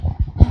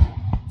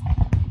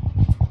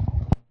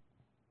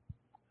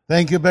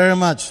Thank you very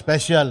much,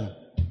 special.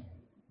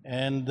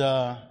 And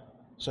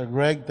Sir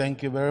Greg,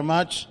 thank you very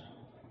much.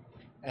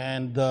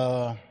 And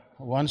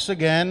once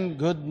again,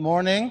 good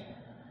morning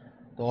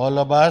to all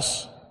of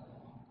us.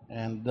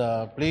 And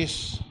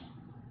please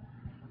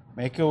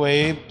make a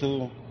wave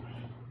to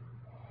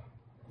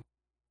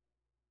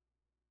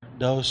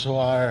those who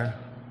are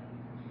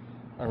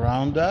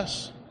around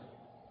us.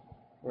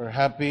 We're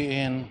happy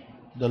in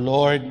the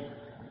Lord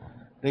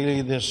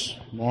really this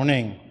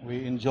morning.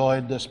 We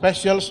enjoyed the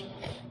specials.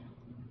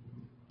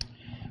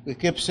 We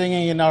keep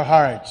singing in our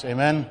hearts,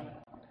 amen.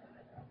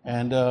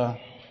 And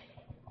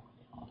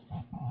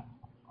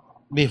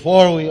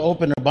before we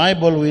open our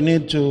Bible, we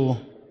need to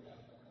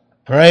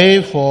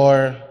pray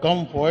for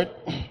comfort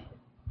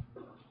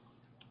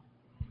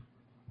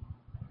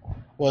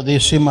for the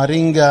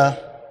Simaringa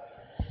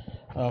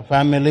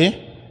family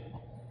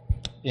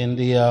in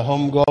the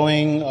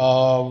homegoing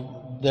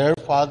of their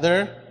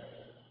father,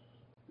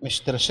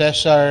 Mr.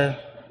 Cesar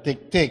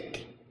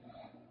Tik-Tik.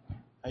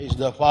 He's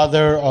the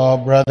father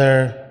of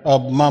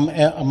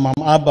Ma'am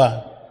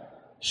Aba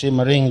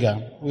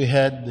Simaringa. We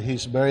had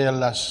his burial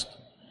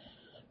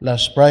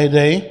last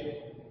Friday.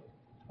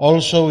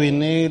 Also, we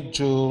need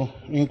to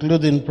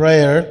include in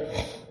prayer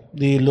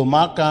the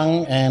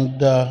Lumakang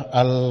and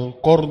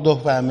Alcordo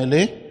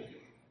family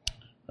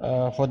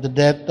for the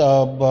death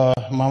of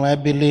Ma'am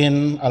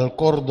Evelyn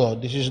Alcordo.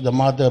 This is the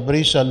mother of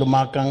Brisa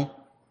Lumakang.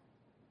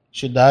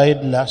 She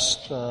died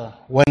last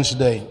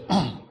Wednesday.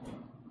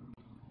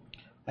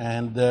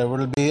 And there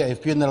will be a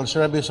funeral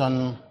service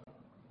on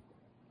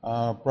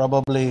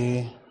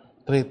probably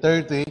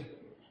 3:30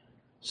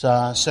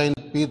 sa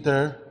St.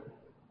 Peter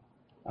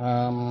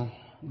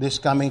this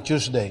coming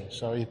Tuesday.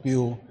 So if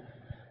you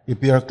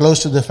are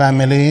close to the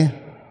family,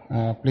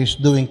 please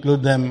do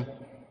include them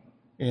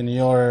in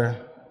your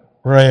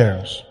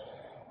prayers.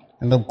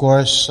 And of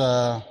course,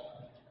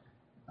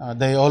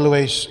 they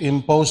always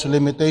impose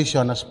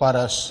limitation as far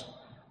as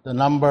the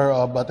number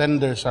of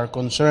attenders are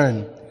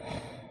concerned.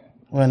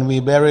 When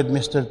we buried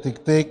Mr.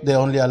 Tik-Tik, they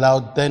only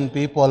allowed 10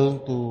 people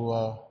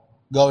to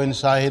go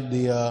inside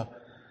the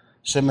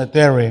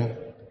cemetery.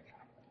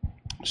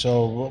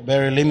 So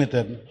very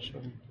limited.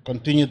 So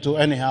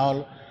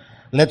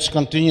let's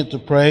continue to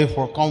pray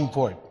for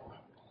comfort.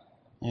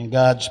 And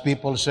God's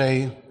people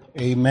say,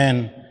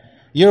 Amen.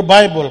 Your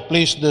Bible,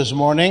 please, this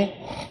morning.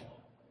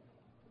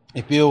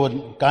 If you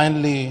would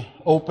kindly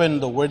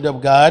open the Word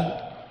of God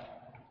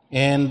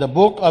in the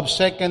book of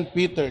 2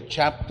 Peter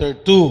chapter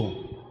 2.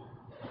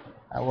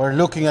 We're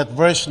looking at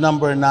verse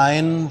number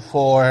 9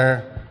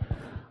 for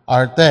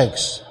our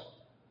text.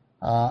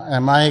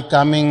 Am I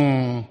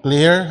coming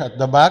clear at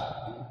the back?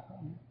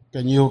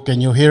 Can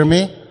you hear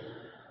me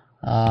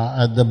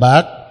at the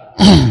back?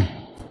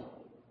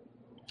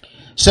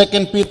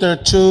 2 Peter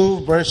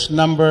 2 verse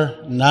number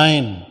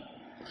 9.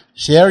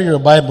 Share your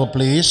Bible,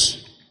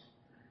 please.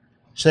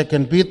 2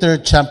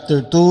 Peter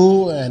chapter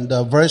 2 and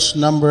verse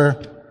number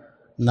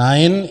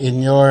 9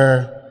 in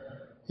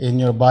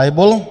your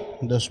Bible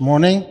this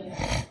morning.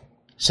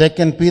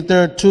 2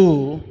 Peter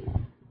 2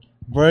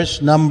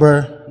 verse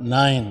number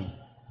 9.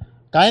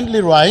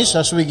 Kindly rise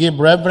as we give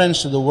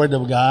reverence to the Word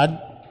of God.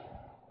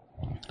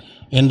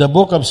 In the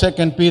book of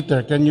 2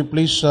 Peter, can you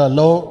please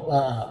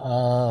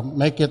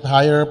make it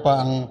higher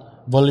pa ang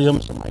volume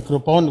sa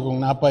microphone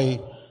kung napay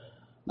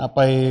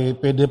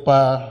pwede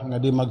pa nga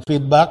di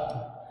mag-feedback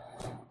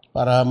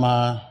para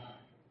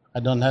I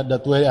don't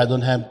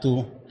have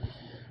to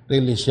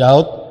really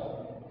shout.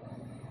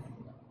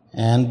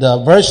 And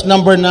verse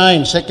number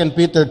 9, 2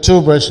 Peter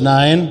 2 verse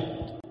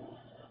 9,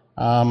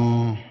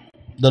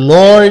 the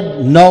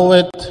Lord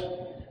knoweth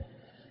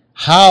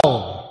how,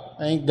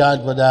 thank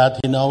God for that,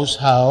 He knows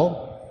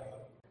how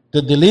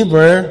to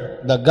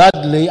deliver the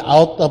godly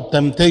out of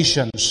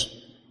temptations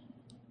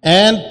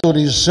and to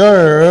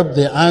reserve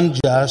the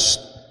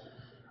unjust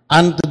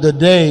unto the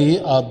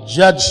day of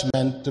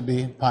judgment to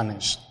be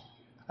punished.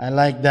 I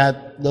like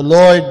that. The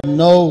Lord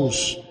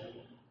knows,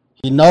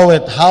 He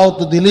knoweth how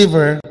to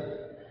deliver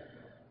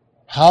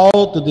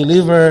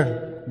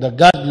the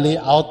godly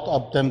out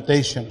of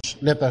temptations.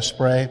 Let us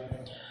pray.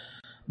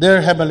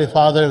 Dear Heavenly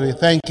Father, we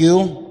thank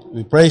you,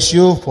 we praise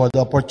you for the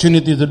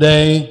opportunity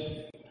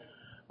today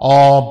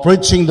of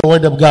preaching the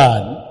Word of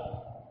God,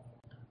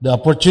 the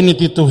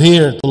opportunity to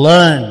hear, to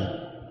learn.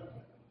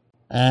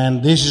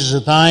 And this is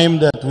a time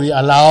that we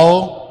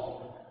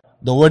allow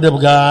the Word of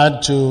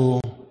God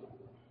to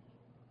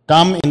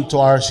come into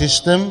our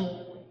system.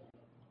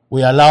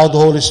 We allow the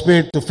Holy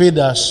Spirit to feed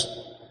us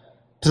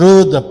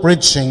through the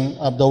preaching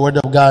of the Word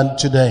of God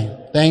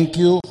today. Thank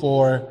you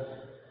for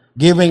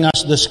giving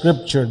us the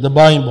Scripture, the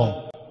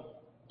Bible.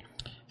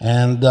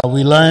 And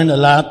we learned a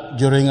lot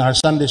during our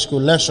Sunday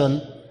school lesson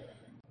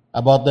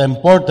about the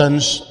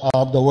importance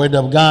of the Word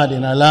of God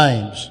in our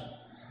lives.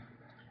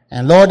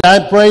 And Lord,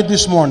 I pray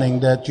this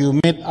morning that you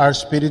meet our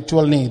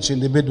spiritual needs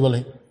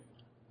individually,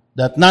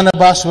 that none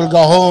of us will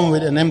go home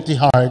with an empty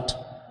heart,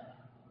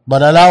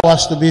 but allow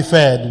us to be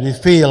fed, be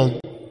filled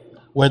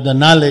with the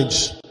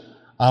knowledge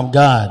of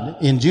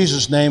God. In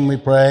Jesus' name we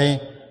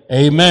pray,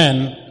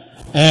 Amen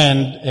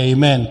and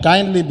amen.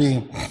 Kindly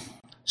be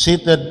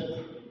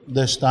seated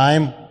this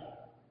time.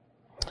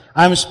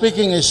 I'm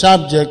speaking a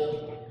subject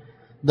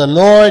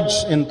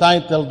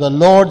entitled The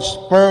Lord's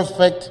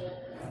Perfect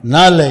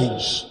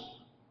Knowledge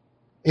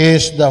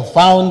is the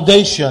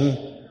foundation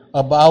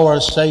of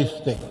our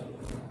safety.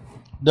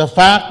 The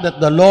fact that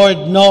the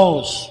Lord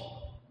knows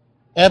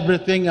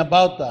everything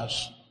about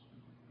us,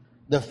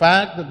 the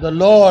fact that the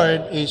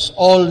Lord is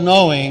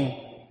all-knowing,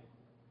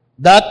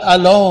 that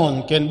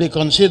alone can be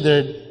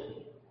considered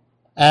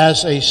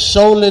as a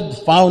solid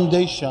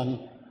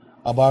foundation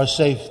of our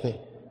safety.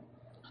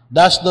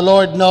 Does the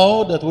Lord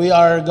know that we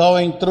are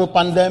going through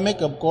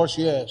pandemic? Of course,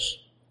 yes.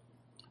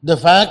 The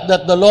fact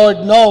that the Lord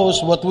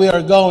knows what we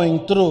are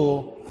going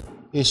through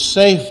is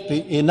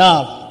safety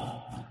enough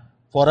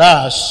for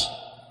us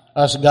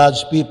as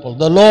God's people.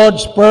 The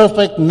Lord's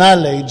perfect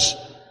knowledge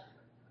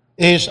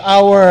is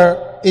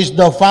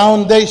the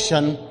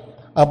foundation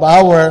of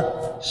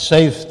our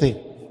safety.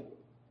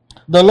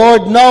 The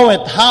Lord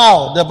knoweth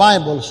how, the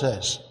Bible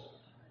says.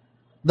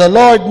 The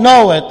Lord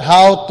knoweth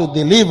how to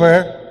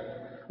deliver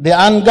the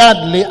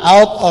ungodly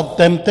out of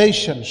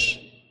temptations,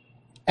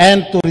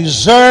 and to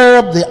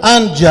reserve the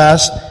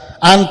unjust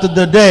unto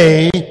the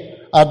day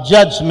of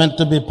judgment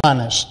to be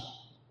punished.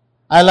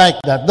 I like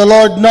that. The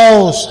Lord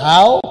knows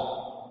how.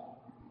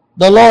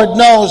 The Lord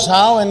knows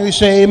how, and we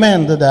say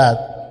amen to that.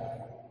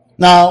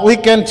 Now, we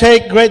can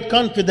take great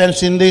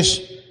confidence in this.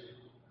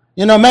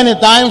 Many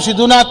times we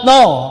do not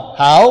know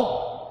how,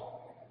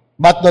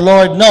 but the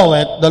Lord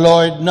knoweth, the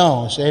Lord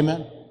knows.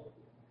 Amen.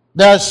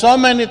 There are so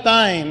many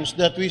times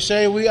that we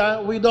say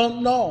we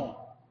don't know.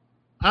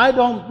 I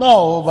don't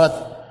know,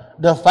 but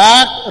the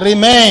fact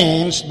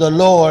remains the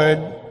Lord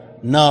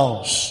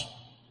knows.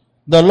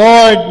 The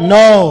Lord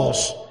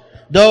knows.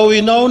 Though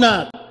we know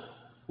not,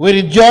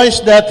 we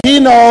rejoice that He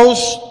knows.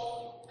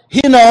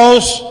 He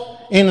knows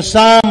in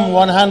Psalm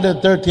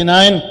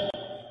 139,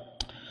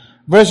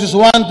 verses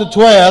 1 to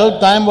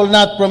 12. Time will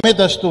not permit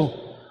us to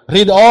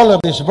read all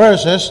of these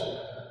verses,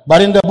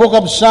 but in the book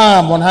of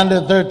Psalm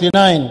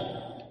 139,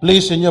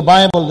 please, in your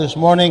Bible this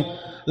morning,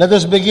 let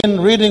us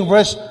begin reading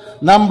verse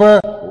number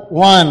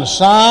 1.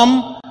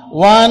 Psalm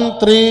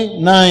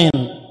 139.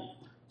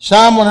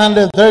 Psalm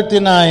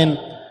 139,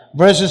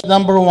 verses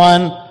number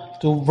 1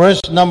 to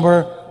verse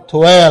number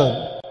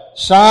 12.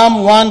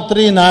 Psalm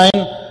 139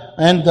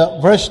 and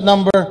verse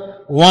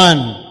number 1.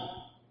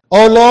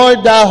 O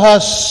Lord, Thou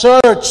hast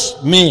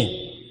searched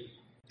me,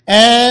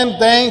 and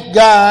thank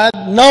God,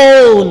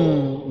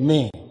 known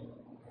me.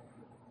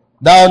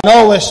 Thou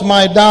knowest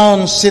my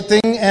down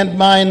sitting and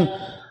mine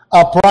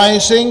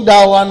uprising.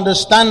 Thou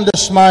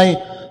understandest my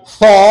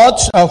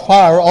thoughts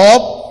afar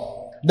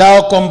off.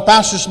 Thou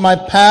compassest my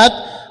path,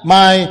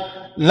 my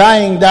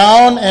lying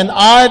down, and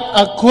art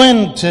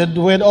acquainted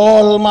with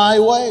all my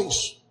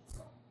ways.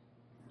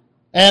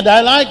 And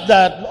I like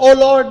that. O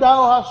Lord,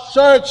 Thou hast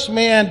searched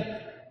me and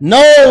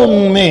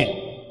known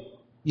me.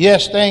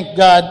 Yes, thank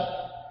God.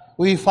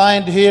 We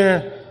find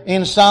here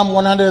in Psalm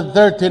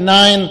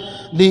 139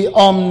 the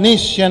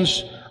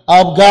omniscience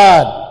of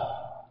God.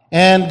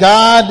 And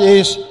God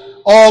is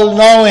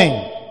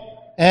all-knowing.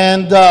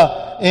 And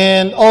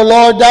O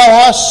Lord,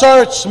 Thou hast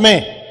searched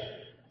me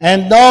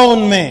and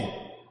known me.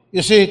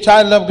 You see,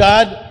 child of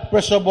God,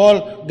 first of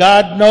all,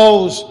 God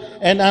knows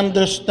and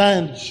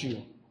understands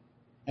you.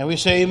 And we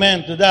say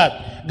amen to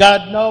that.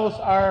 God knows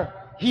our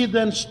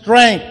hidden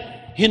strength.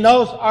 He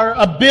knows our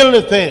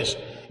abilities.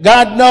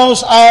 God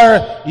knows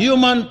our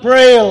human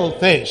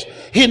frailties.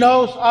 He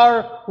knows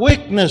our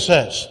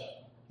weaknesses.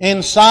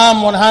 In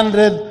Psalm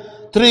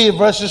 103,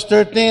 verses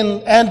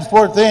 13 and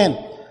 14,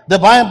 the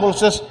Bible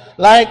says,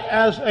 like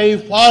as a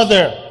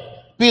father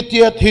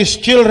pitieth his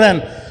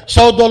children,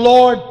 so the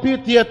Lord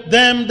pitieth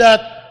them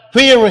that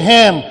fear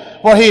Him.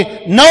 For He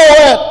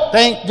knoweth,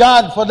 thank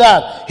God for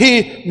that,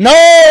 He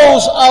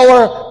knows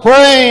our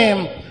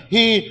frame.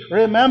 He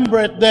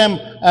remembereth them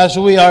as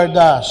we are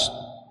dust.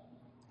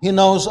 He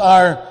knows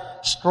our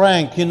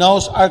strength. He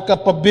knows our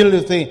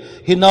capability.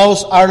 He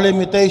knows our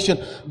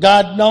limitation.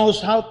 God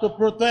knows how to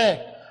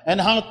protect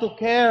and how to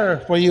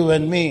care for you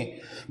and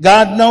me.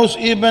 God knows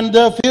even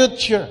the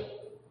future.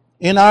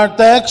 In our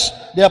text,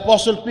 the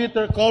Apostle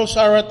Peter calls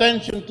our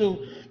attention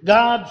to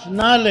God's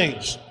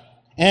knowledge.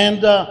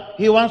 And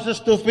he wants us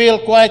to feel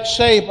quite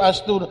safe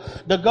as to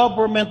the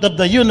government of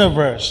the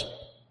universe,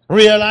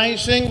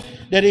 realizing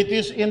that it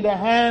is in the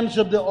hands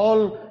of the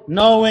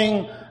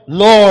all-knowing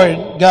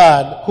Lord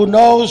God, who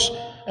knows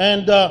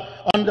and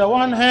on the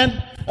one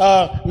hand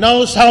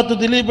knows how to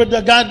deliver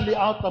the godly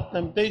out of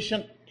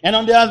temptation, and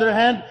on the other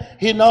hand,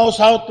 He knows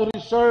how to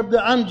reserve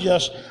the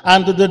unjust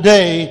unto the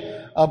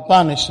day of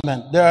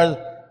punishment. There are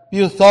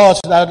few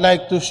thoughts that I'd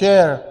like to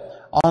share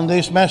on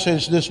this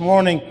message this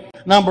morning.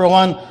 Number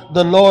one,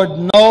 the Lord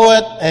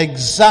knoweth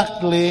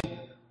exactly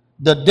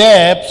the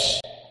depths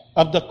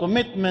of the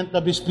commitment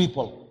of His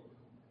people.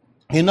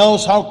 He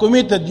knows how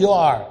committed you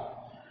are.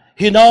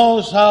 He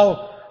knows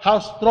how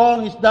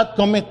strong is that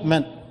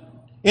commitment.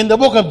 In the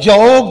book of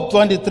Job,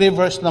 23,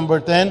 verse number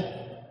 10,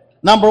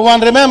 number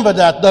one, remember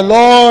that the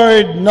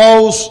Lord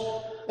knows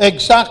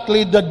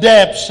exactly the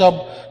depths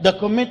of the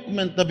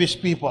commitment of His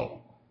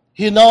people.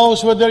 He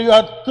knows whether you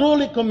are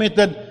truly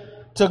committed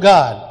to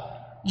God.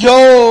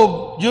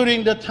 Job,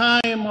 during the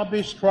time of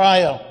his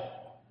trial,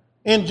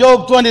 in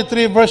Job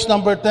 23, verse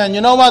number 10,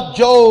 you know what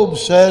Job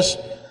says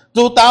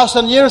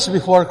 2,000 years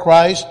before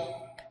Christ?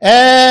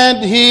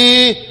 And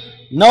He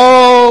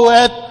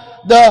knoweth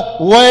the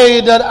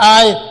way that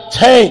I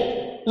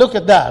take. Look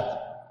at that.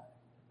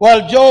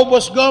 While Job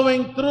was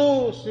going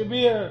through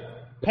severe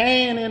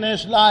pain in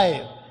his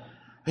life,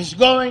 he's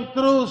going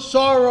through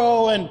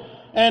sorrow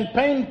and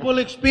painful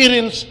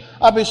experience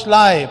of his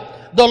life,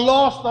 the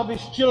loss of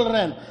his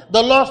children,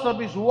 the loss of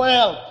his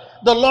wealth,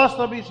 the loss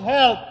of his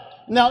health.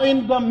 Now,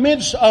 in the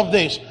midst of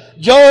this,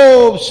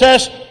 Job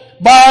says,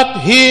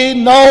 but He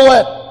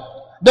knoweth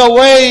the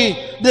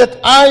way that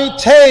I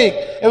take,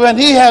 and when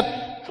He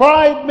hath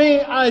tried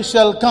me, I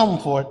shall come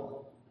forth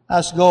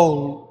as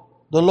gold.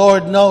 The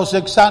Lord knows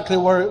exactly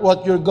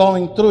what you're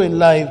going through in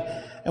life,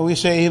 and we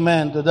say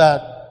amen to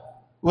that.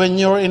 When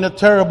you're in a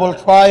terrible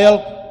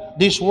trial,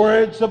 these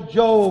words of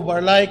Job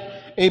are like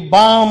a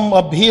balm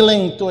of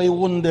healing to a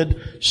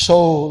wounded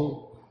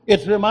soul.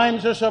 It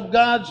reminds us of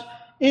God's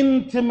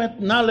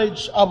intimate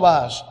knowledge of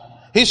us,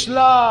 His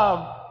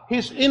love,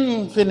 His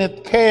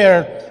infinite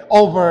care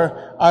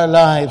over our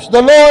lives.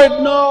 The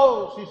Lord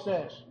knows, He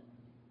says.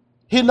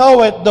 He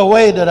knoweth the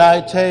way that I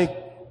take.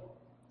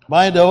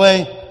 By the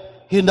way,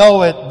 He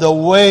knoweth the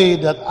way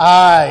that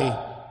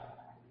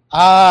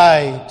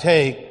I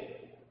take.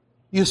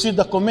 You see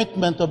the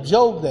commitment of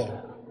Job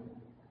there.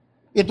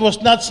 It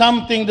was not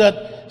something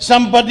that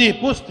somebody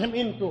pushed him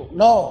into.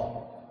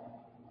 No.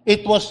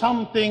 It was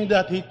something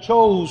that he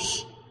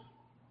chose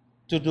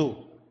to do.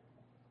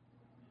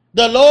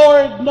 The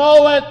Lord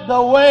knoweth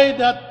the way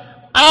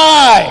that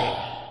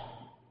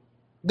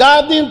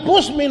God didn't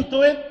push me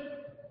into it.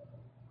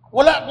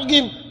 Wala ko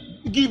give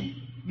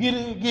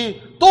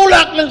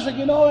tulak lang sa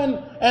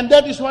Ginoo, and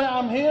that is why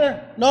I'm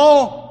here.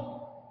 No.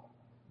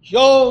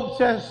 Job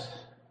says,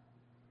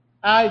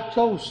 I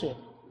chose it.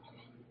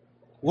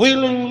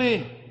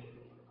 Willingly,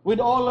 with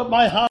all of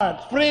my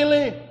heart,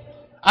 freely,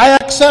 I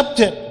accept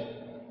it.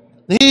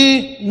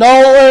 He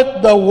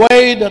knoweth the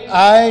way that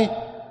I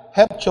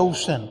have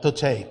chosen to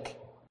take.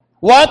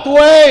 What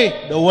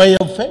way? The way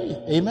of faith.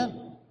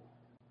 Amen.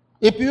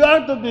 If you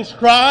are to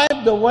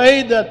describe the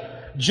way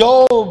that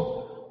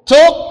Job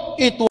took,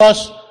 it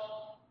was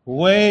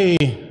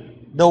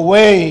the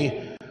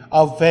way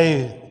of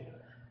faith.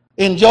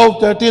 In Job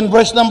 13,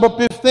 verse number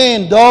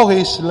 15, though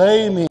He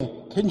slay me,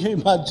 can you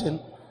imagine?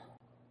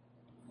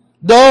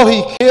 Though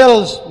He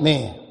kills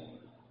me,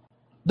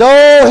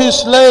 though He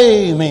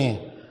slay me,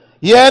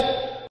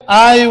 yet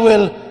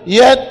will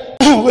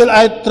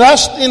I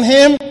trust in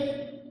Him,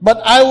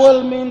 but I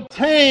will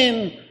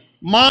maintain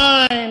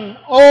mine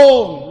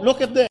own.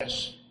 Look at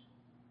this.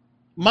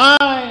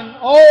 Mine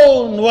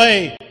own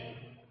way.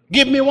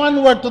 Give me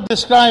one word to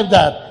describe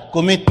that.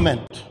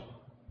 Commitment.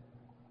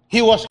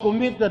 He was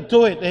committed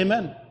to it.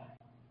 Amen.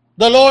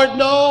 The Lord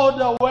knows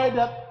the way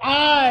that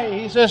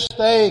He says,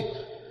 take.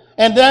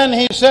 And then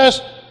He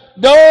says,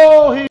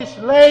 though He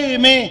slay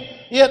me,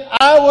 yet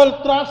I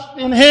will trust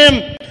in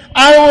Him.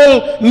 I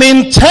will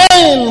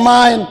maintain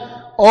mine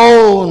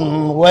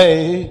own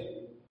way.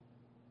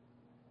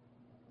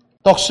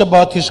 Talks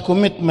about his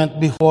commitment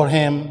before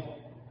Him.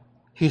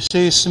 He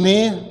sees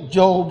me,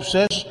 Job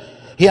says.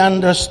 He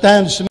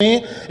understands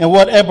me. And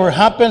whatever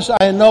happens,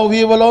 I know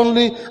He will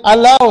only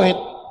allow it.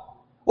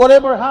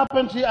 Whatever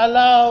happens, He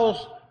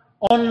allows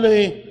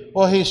only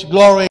for His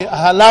glory.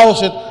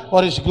 Allows it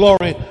for His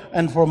glory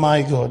and for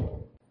my good.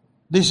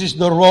 This is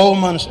the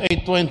Romans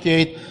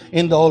 8:28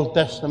 in the Old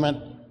Testament.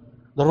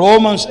 The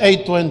Romans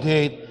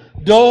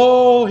 8:28.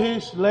 Though He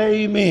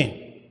slay me.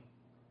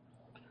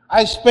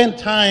 I spent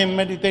time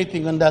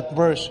meditating on that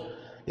verse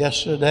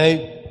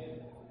yesterday.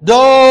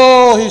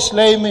 Though He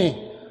slay me,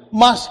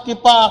 maski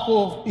pa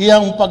ako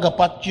iyang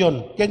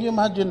pagapatyon. Can you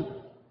imagine?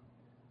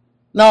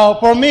 Now,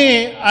 for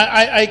me,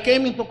 I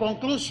came into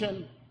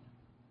conclusion.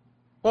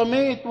 For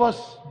me, it was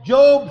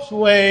Job's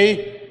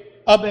way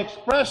of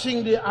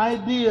expressing the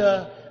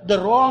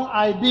wrong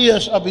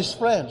ideas of his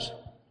friends.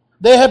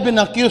 They have been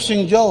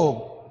accusing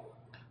Job.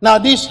 Now,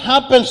 this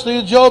happens to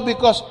you, Job,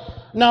 because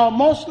now,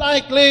 most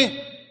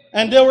likely,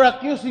 and they were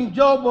accusing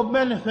Job of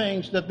many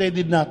things that they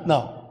did not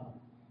know.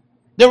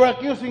 They were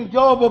accusing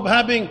Job of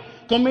having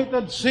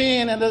committed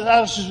sin, and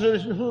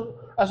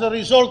as a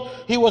result,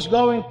 he was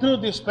going through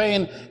this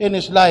pain in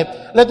his life.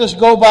 Let us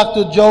go back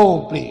to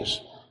Job, please.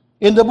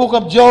 In the book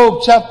of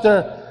Job,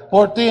 chapter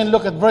 14,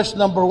 look at verse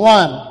number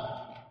 1.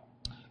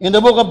 In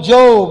the book of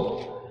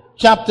Job,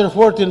 chapter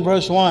 14,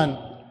 verse 1.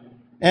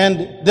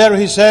 And there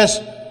he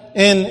says,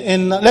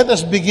 let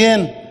us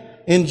begin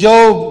in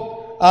Job,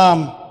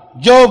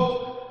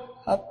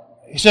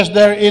 he says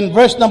there in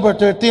verse number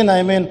 13,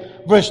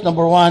 verse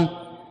number 1,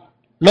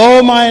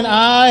 Lo, mine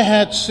eye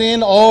hath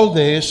seen all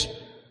this,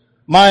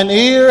 mine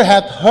ear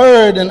hath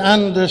heard and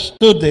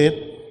understood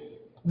it,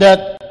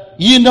 that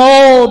ye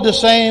know the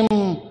same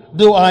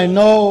do I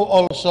know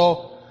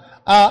also.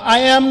 I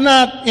am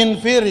not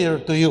inferior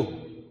to you.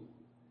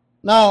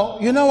 Now,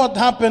 you know what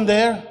happened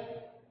there?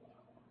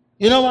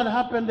 You know what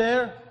happened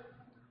there?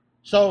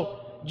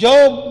 So,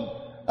 Job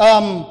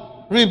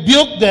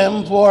rebuked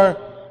them for,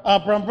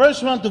 from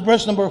verse 1 to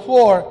verse number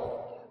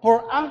 4,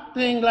 for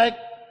acting like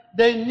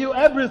they knew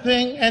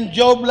everything and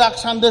Job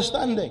lacks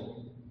understanding.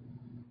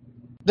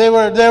 They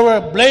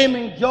were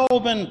blaming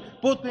Job and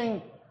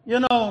putting,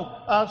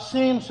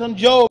 sins on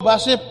Job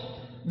as if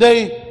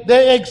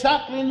they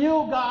exactly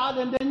knew God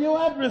and they knew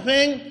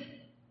everything,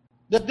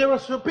 that they were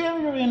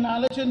superior in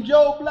knowledge, and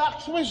Job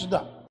lacks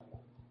wisdom.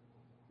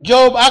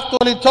 Job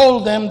actually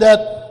told them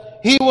that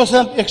he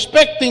wasn't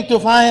expecting to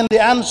find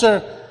the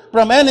answer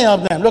from any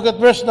of them. Look at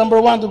verse number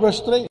 1 to verse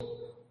 3.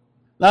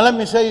 Now let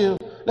me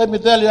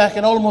tell you, I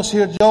can almost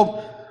hear Job.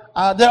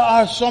 There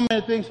are so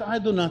many things I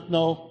do not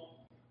know,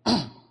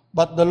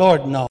 but the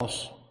Lord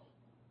knows.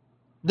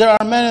 There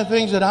are many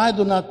things that I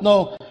do not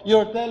know.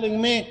 You're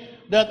telling me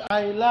that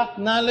I lack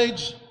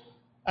knowledge,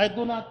 I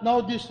do not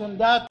know this and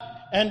that,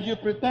 and you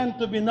pretend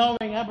to be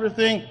knowing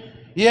everything.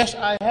 Yes,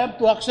 I have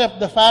to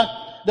accept the fact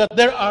that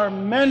there are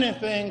many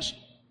things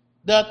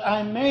that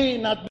I may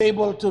not be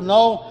able to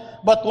know,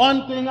 but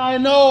one thing I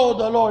know,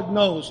 the Lord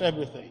knows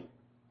everything.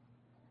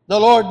 The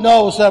Lord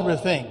knows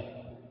everything.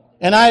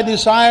 And I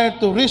desire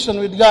to reason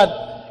with God.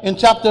 In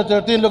chapter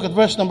 13, look at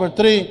verse number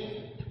 3.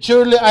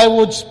 Surely I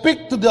would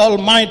speak to the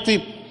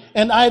Almighty,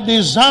 and I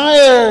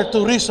desire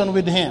to reason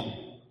with Him.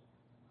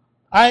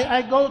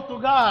 I go to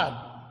God.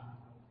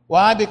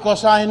 Why?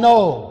 Because I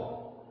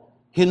know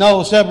He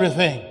knows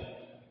everything.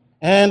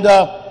 And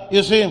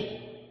you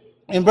see,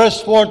 in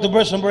verse 4 to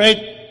verse number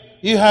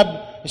 8,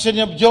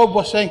 Job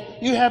was saying,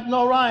 you have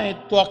no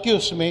right to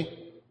accuse me,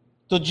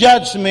 to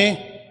judge me.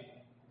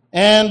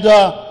 And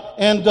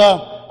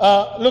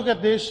look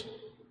at this.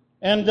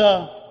 And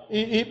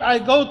if I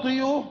go to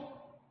you,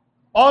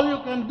 all you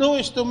can do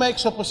is to make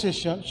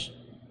suppositions,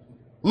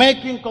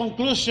 making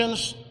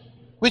conclusions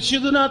which you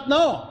do not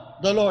know.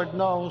 The Lord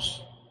knows.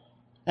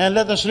 And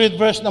let us read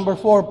verse number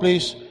 4,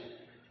 please.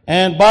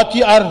 But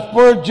ye are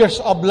purgers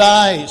of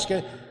lies.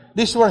 Okay?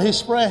 These were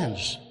his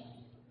friends.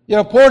 You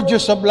are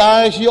purgers of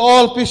lies, you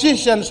all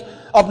physicians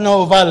of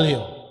no value.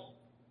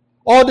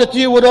 Oh, that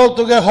you would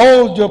altogether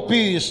hold your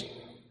peace,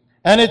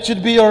 and it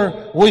should be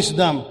your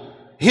wisdom.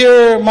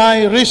 Hear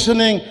my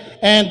reasoning,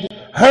 and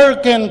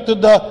hearken to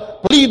the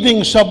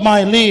pleadings of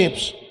my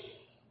lips.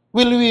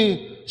 Will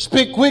we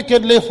speak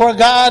wickedly for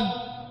God,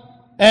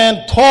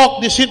 and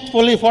talk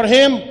deceitfully for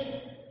Him?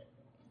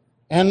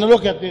 And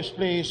look at this,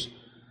 please.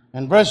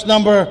 And verse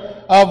number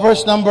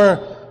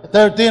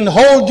 13,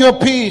 hold your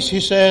peace, he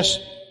says.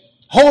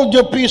 Hold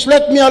your peace.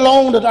 Let me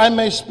alone that I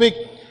may speak,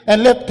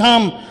 and let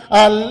come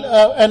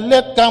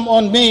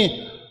on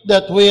me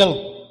that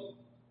will.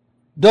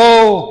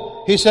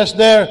 Though, he says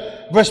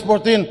there, verse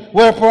 14,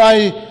 wherefore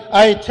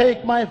I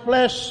take my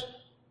flesh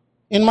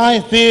in my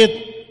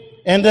teeth.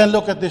 And then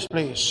look at this,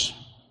 please.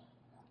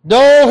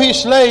 Though he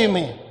slay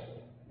me,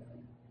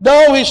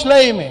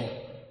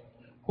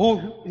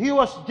 he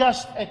was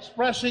just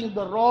expressing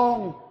the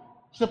wrong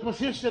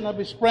supposition of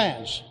his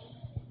friends.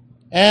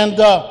 And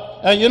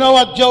you know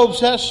what Job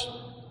says?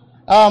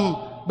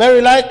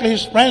 Very likely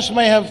his friends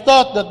may have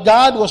thought that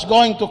God was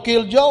going to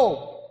kill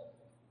Job.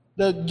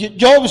 That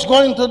Job is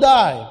going to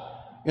die.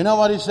 You know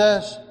what he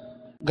says?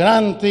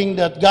 Granting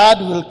that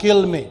God will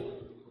kill me.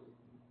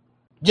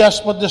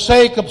 Just for the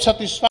sake of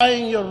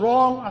satisfying your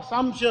wrong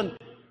assumption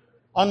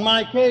on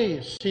my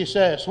case, he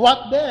says.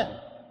 What then?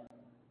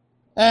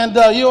 And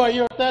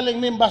you're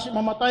telling me, basit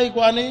mamatay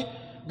ko ani,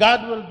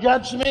 God will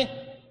judge me.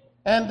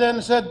 And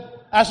then said,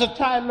 as a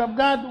child of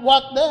God,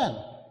 what then?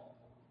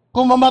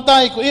 Kung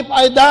mamatay ko, if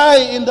I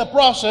die in the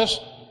process,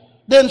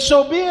 then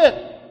so be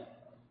it.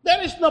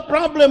 There is no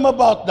problem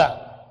about that.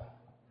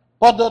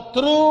 For the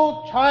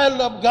true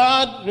child of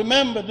God,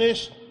 remember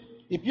this,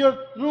 if you're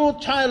a true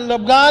child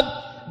of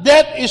God,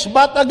 death is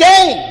but a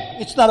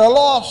gain. It's not a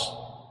loss.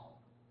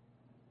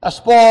 As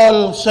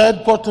Paul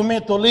said, for to me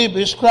to live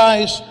is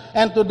Christ,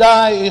 and to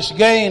die is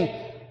gain.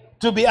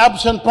 To be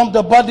absent from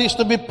the body is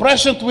to be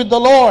present with the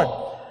Lord.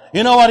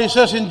 You know what he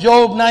says in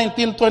Job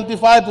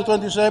 19:25 to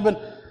 27?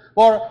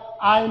 For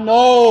I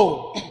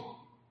know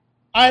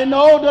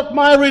that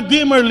my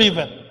Redeemer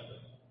liveth,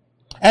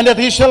 and that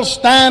he shall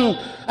stand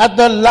at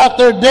the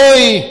latter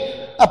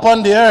day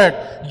upon the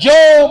earth.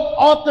 Job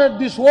uttered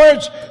these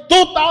words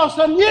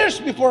 2,000 years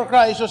before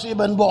Christ was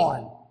even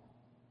born.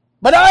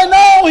 But I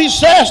know, he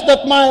says,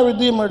 that my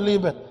Redeemer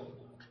liveth.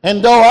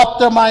 And though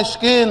after my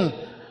skin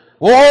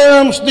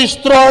worms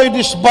destroy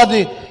this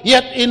body,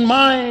 yet in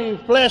my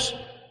flesh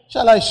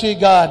shall I see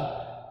God.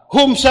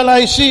 Whom shall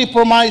I see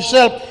for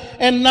myself,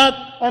 and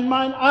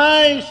mine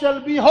eyes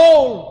shall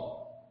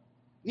behold?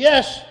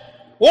 Yes,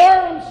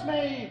 worms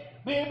may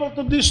be able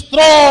to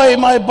destroy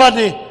my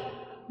body,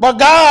 but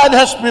God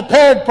has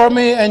prepared for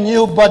me a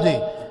new body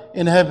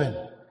in heaven.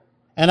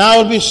 And I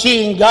will be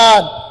seeing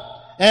God.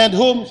 And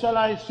whom shall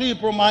I see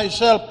for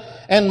myself?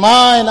 And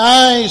mine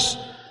eyes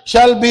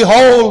shall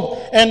behold,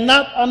 and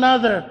not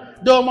another.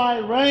 Though my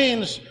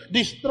reins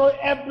destroy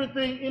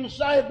everything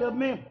inside of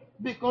me,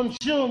 be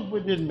consumed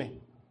within me.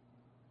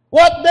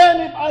 What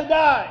then if I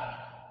die?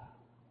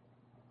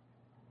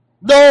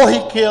 Though he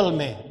kill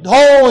me,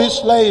 though he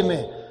slay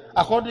me,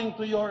 according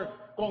to your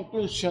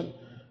conclusion.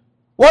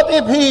 What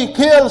if he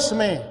kills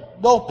me?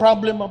 No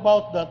problem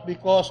about that,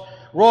 because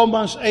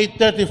Romans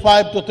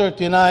 8:35 to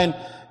 39,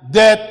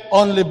 death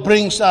only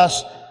brings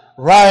us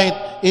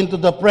right into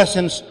the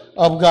presence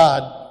of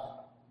God.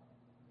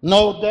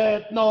 No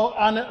death, no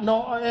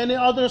any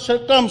other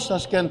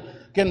circumstance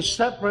can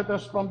separate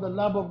us from the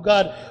love of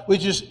God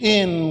which is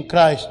in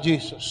Christ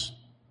Jesus.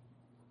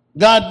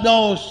 God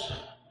knows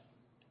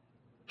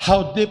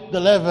how deep the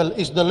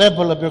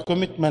level of your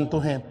commitment to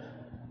Him.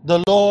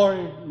 The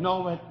Lord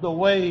knoweth the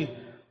way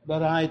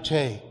that I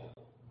take.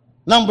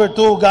 Number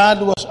 2,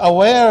 God was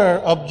aware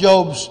of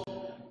Job's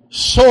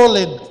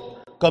solid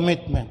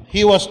commitment.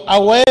 He was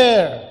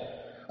aware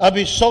of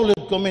his solid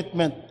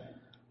commitment.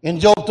 In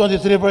Job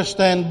 23 verse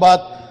 10,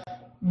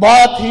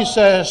 but he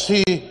says,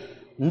 He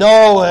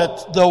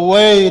knoweth the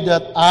way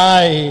that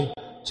I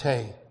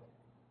take.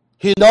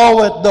 He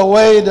knoweth the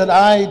way that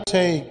I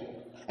take.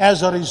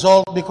 As a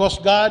result, because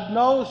God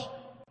knows,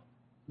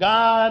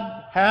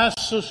 God has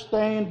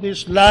sustained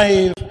this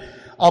life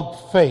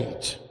of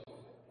faith.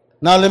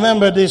 Now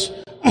remember this.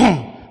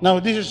 Now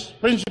this is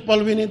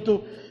principle we need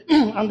to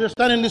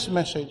understand in this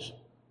message.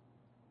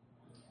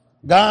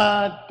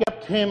 God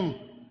kept him,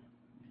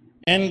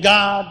 and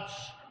God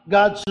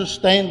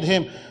sustained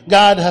him.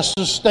 God has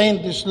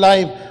sustained this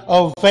life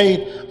of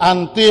faith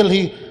until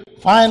he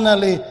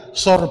finally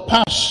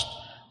surpassed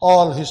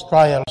all his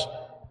trials.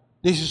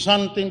 This is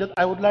something that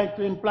I would like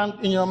to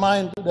implant in your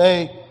mind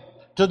today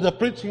to the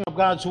preaching of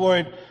God's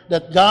Word,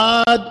 that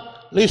God,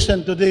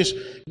 listen to this,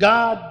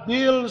 God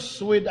deals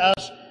with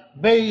us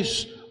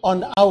based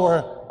on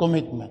our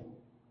commitment.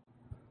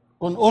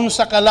 Kung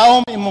unsa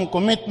kalawom imong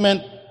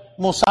commitment,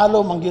 musalo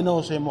ang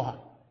Ginoo sa imo.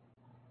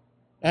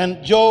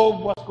 And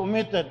Job was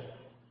committed.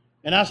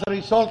 And as a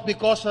result,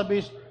 because of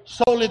his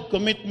solid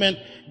commitment,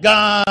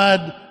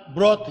 God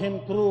brought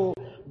him through.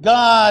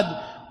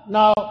 God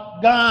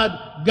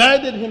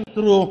guided him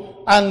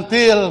through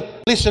until,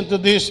 listen to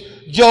this,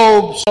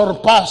 Job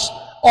surpassed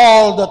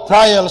all the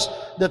trials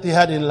that he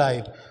had in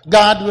life.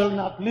 God will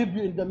not leave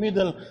you in the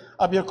middle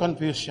of your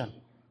confusion.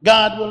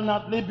 God will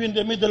not leave you in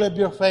the middle of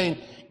your faith.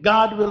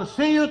 God will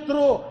see you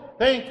through.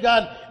 Thank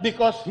God,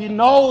 because He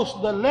knows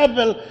the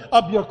level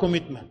of your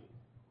commitment.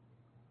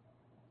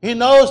 He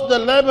knows the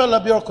level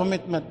of your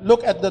commitment.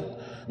 Look at that.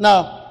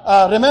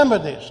 Now, remember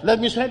this. Let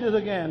me say it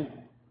again.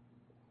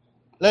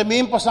 Let me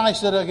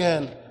emphasize it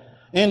again.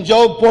 In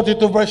Job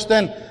 42 verse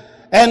 10,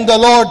 and the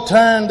Lord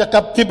turned the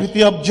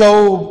captivity of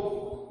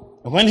Job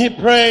when he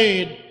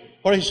prayed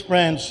for his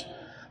friends.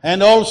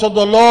 And also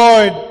the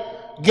Lord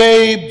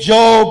gave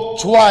Job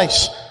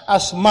twice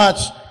as much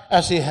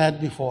as he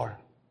had before.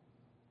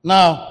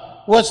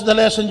 Now, what's the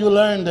lesson you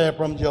learned there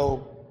from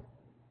Job?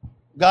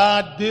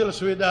 God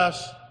deals with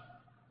us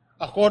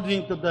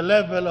according to the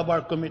level of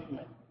our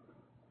commitment.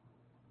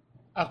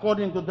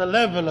 According to the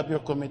level of your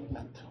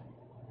commitment.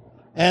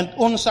 And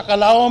unsa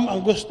kalawom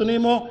ang gusto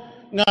nimo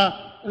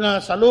nga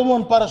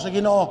salumon para sa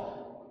Ginoo,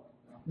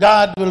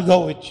 God will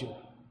go with you.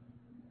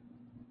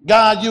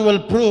 God, you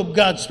will prove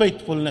God's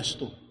faithfulness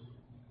too.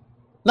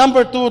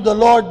 Number 2, the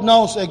Lord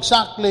knows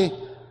exactly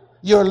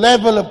your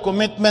level of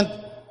commitment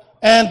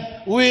and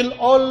will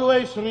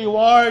always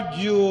reward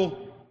you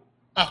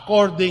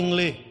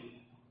accordingly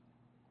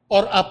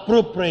or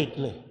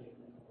appropriately.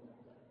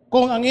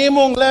 Kung ang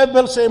imong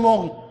level sa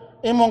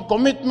imong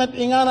commitment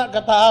ingana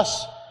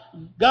kataas,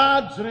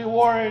 God's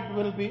reward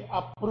will be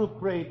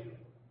appropriate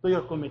to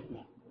your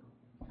commitment.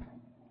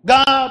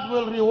 God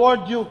will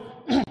reward you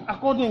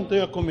according to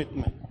your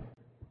commitment.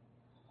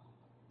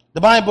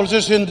 The Bible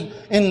says in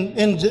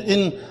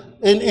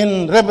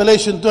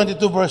Revelation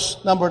 22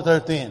 verse number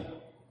 13,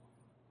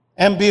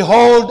 and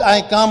behold,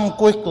 I come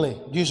quickly,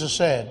 Jesus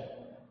said,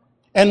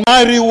 and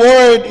my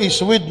reward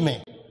is with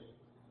me.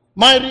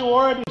 My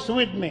reward is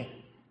with me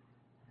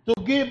to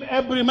give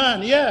every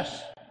man,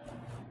 yes,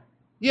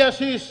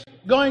 He's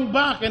going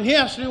back and He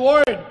has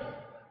reward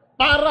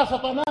para sa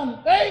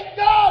tanan. Thank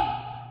God!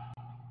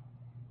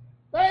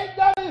 Thank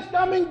God He's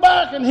coming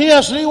back and He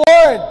has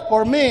reward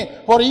for me,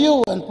 for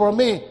you, and for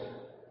me.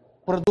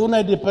 Pero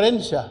dunay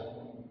diferensya.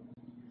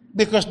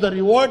 Because the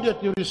reward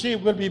that you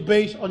receive will be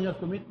based on your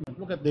commitment.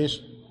 Look at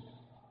this.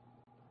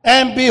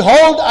 And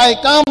behold, I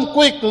come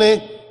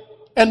quickly,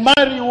 and my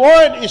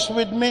reward is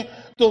with me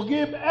to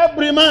give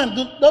every man.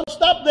 Don't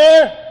stop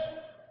there.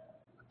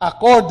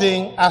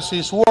 According as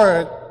his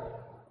work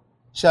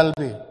shall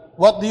be.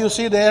 What do you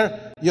see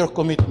there? Your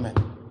commitment.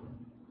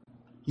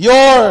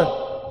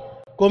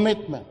 Your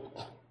commitment.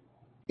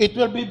 It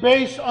will be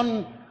based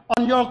on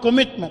your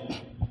commitment.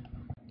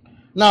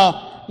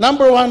 Now,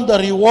 number 1, the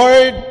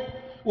reward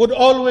would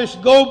always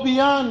go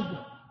beyond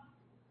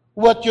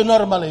what you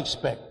normally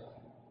expect.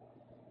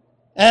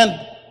 And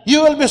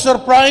you will be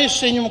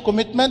surprised in your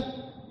commitment.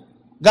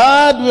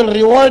 God will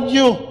reward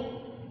you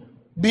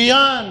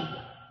beyond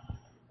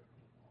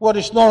what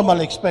is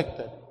normally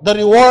expected. The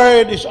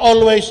reward is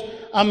always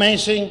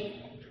amazing.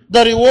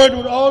 The reward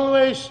would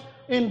always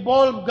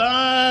involve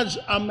God's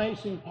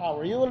amazing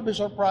power. You will be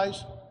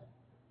surprised.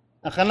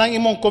 Ang kanang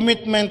imong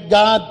commitment,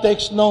 God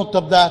takes note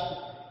of that.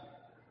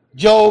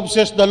 Job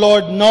says, the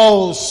Lord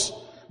knows,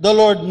 the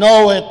Lord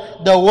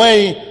knoweth the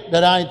way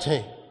that I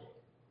take.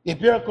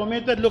 If you're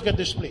committed, look at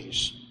this,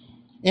 please.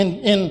 In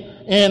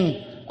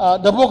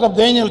the book of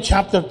Daniel,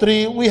 chapter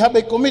 3, we have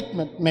a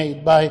commitment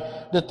made by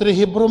the 3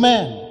 Hebrew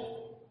men.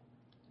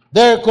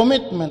 Their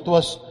commitment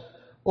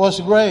was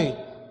great.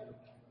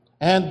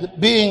 And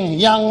being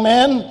young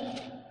men,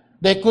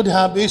 they could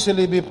have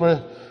easily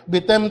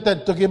be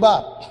tempted to give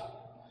up.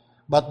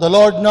 But the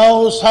Lord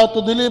knows how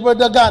to deliver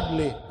the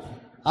godly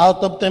out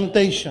of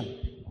temptation.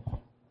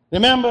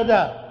 Remember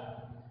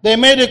that. They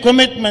made a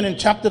commitment in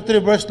chapter 3,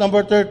 verse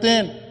number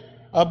 13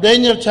 of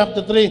Daniel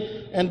chapter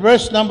 3 and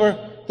verse number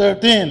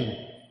 13.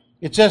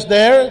 It says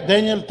there,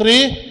 Daniel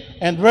 3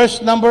 and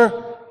verse number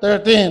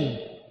 13.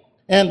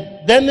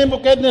 And then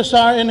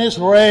Nebuchadnezzar in his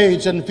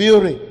rage and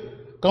fury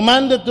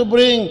commanded to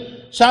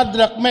bring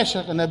Shadrach,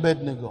 Meshach, and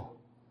Abednego.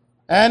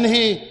 And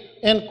he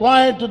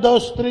inquired to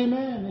those 3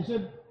 men. He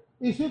said,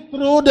 is it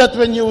true that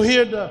when you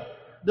hear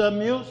the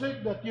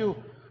music that you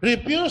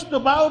refuse to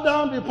bow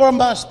down before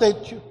my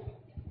statue?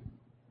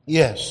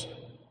 Yes.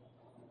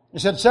 He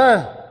said,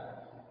 sir,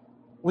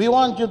 we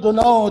want you to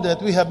know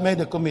that we have made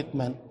a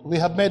commitment. We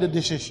have made a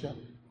decision.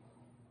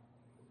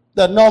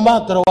 That no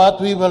matter what,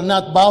 we will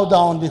not bow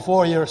down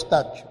before your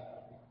statue.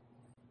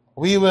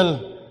 We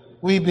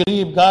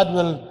believe God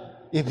will,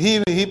 if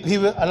He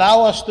will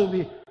allow us to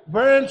be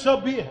burned,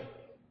 so be it.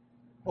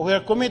 We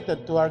are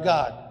committed to our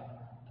God.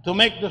 To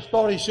make the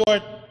story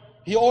short,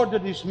 he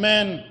ordered his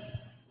men.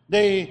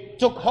 They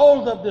took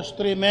hold of these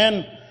 3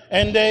 men,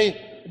 and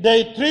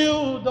they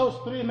threw those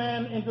 3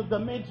 men into the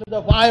midst of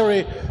the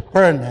fiery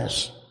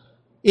furnace.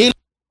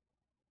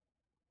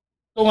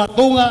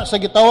 Tunga-tunga sa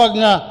gitawag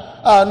nga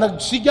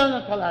nagsiga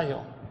nga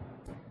kalayo.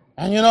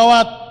 And you know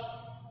what?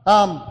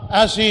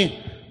 As he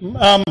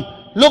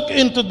looked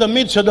into the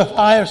midst of the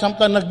fire,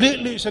 samtang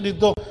naglili sa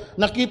dito,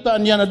 nakita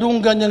niya,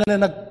 nadunggan niya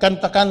nga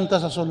nagkanta-kanta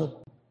sa sulod.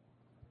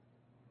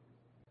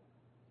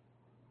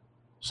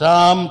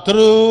 Some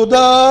through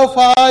the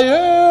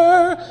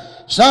fire,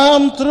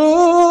 some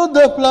through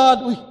the flood.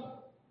 Uy,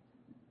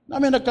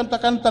 namin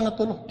nagkanta-kanta nga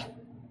tulo.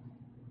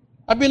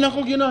 Abi na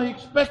ko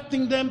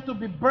expecting them to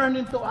be burned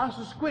into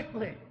ashes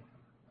quickly.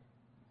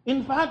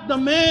 In fact, the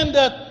man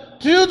that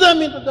threw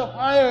them into the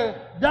fire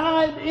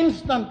died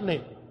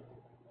instantly.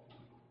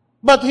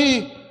 But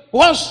he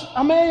was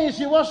amazed,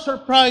 he was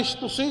surprised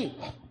to see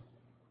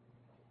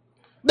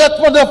that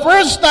for the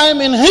first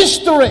time in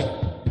history,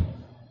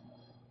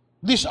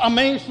 this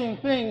amazing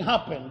thing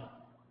happened.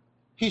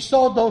 He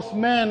saw those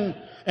men,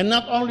 and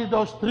not only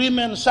those 3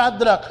 men,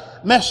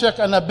 Shadrach, Meshach,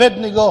 and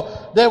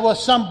Abednego, there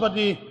was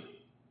somebody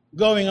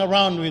going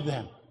around with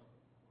them.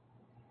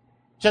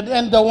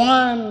 And the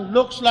one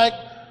looks like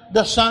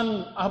the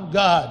Son of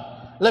God.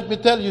 Let me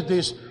tell you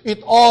this,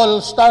 it all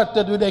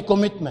started with a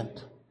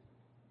commitment.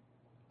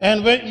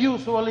 And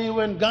usually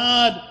when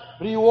God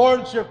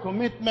rewards your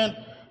commitment,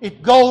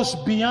 it goes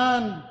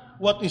beyond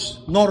what is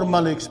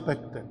normally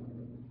expected.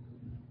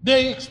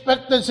 They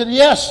expected, said,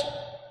 yes,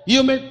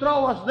 you may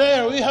throw us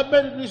there. We have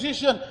made a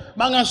decision.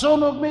 Mga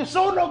sunog, may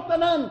sunog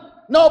tanan.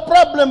 No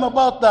problem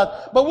about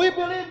that. But we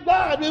believe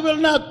God. We will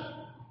not.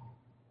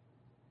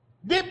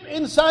 Deep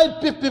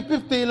inside,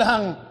 50-50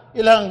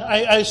 ilang,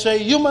 I say,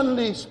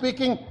 humanly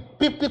speaking,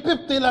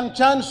 50-50 lang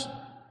chance.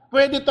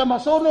 Pwede ta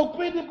masunog,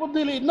 pwede po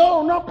dili.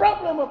 No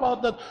problem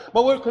about that.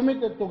 But we're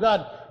committed to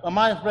God. But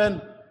my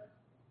friend,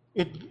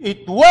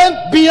 it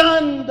went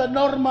beyond the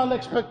normal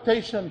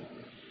expectation.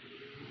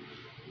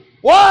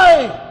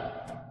 Why?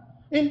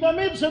 In the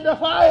midst of the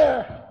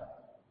fire,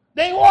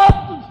 they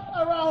walked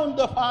around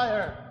the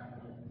fire.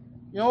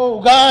 You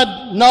know,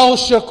 God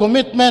knows your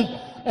commitment,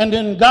 and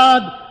then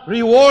God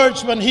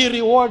rewards. When He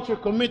rewards your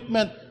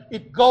commitment,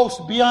 it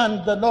goes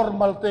beyond the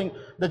normal thing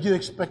that you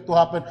expect to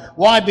happen.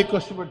 Why?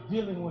 Because you were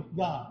dealing with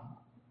God.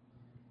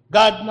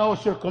 God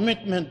knows your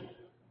commitment.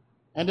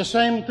 And the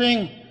same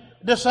thing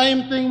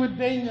with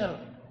Daniel.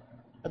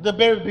 At the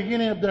very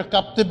beginning of their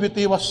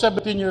captivity, he was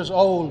 17 years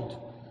old.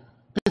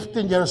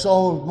 15 years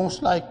old,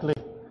 most likely.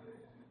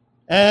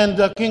 And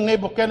King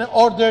Nebuchadnezzar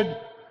ordered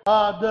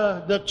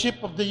the chief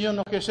of the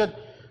eunuch. He said,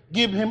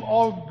 give them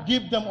all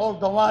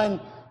the wine,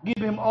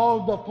 give him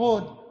all the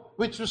food,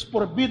 which was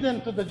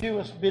forbidden to the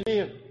Jewish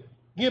belief.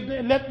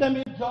 Let them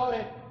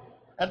enjoy it.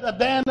 And at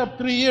the end of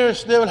 3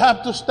 years, they will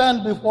have to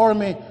stand before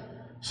me.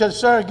 He said,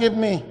 sir, give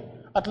me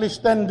at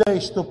least 10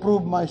 days to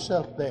prove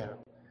myself there.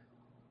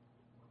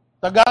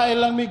 Tagaay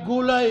lang may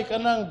gulay,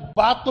 kanang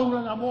batong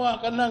lang amuha,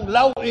 kanang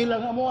lawi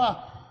lang amuha.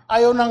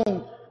 Ayaw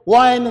ng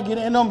wine na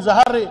ginainom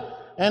sa hari.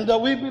 And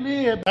we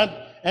believe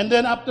that, and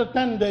then after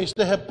 10 days,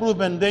 they have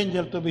proven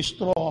Daniel to be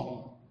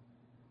strong,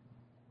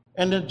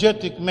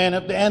 energetic man.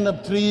 At the end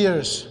of 3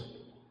 years,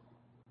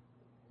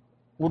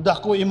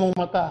 mudako imong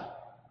mata.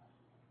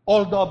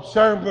 All the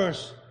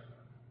observers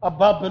of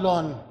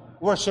Babylon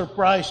were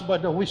surprised by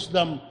the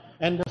wisdom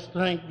and the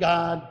strength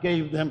God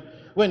gave them.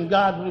 When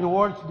God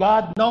rewards,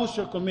 God knows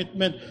your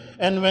commitment.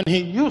 And when He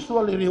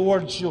usually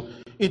rewards you,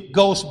 it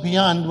goes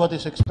beyond what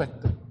is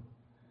expected.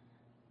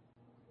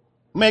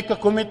 Make a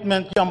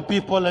commitment, young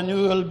people, and you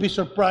will be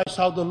surprised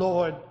how the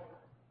Lord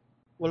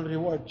will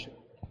reward you.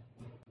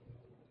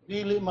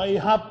 Dili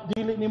maihap,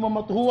 dili nimo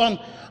matuhuan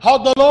how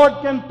the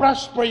Lord can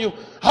prosper you,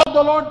 how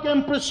the Lord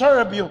can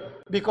preserve you,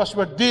 because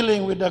we're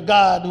dealing with a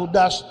God who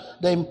does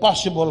the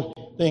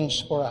impossible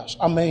things for us.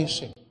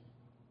 Amazing.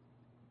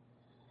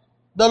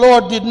 The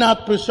Lord did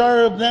not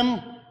preserve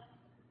them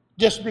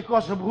just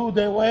because of who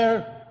they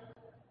were.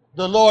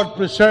 The Lord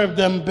preserved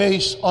them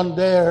based on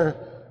their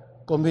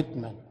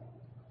commitment.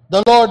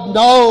 The Lord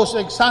knows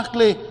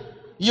exactly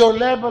your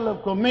level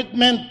of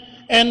commitment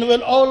and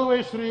will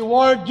always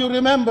reward you,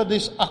 remember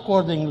this,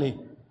 accordingly,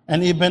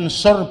 and even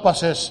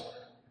surpasses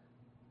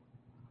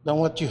than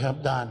what you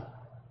have done.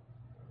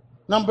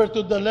 Number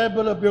 2, the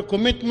level of your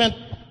commitment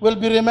will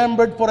be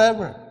remembered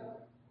forever.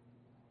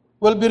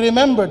 Will be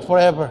remembered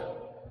forever.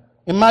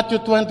 In Matthew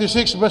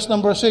 26, verse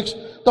number 6,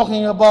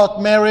 talking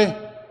about Mary,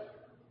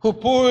 who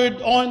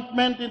poured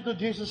ointment into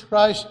Jesus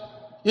Christ.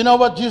 You know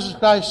what Jesus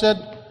Christ said?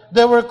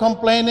 They were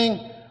complaining,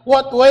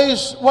 what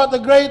a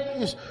great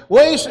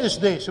waste is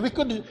this? We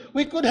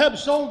could have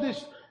sold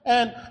this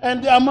and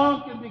the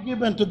amount can be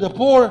given to the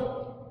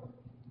poor.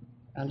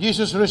 And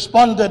Jesus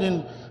responded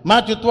in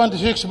Matthew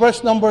 26,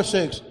 verse number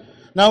 6.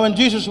 Now when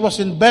Jesus was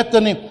in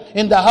Bethany,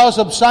 in the house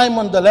of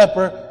Simon the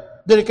leper,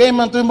 there came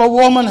unto him a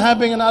woman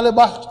having an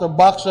alabaster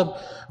box of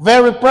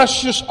very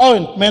precious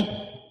ointment,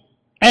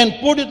 and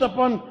put it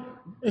upon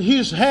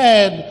his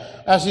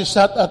head as he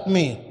sat at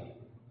meat.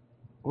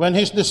 When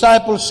his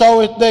disciples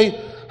saw it, they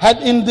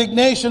had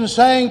indignation,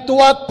 saying, to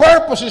what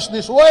purpose is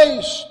this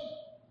waste?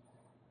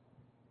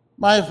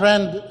 My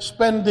friend,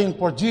 spending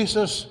for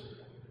Jesus,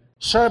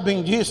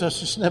 serving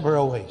Jesus is never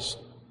a waste.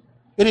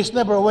 It is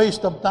never a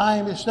waste of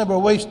time. It's never a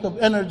waste of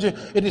energy.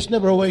 It is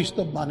never a waste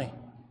of money.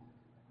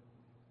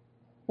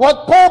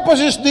 What purpose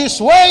is this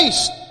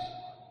waste?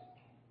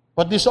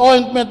 But this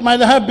ointment might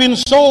have been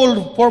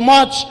sold for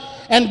much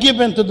and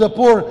given to the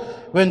poor.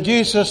 When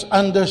Jesus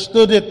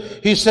understood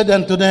it, he said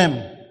unto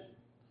them,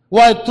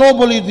 why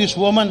trouble ye this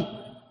woman?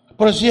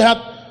 For she hath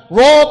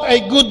wrought a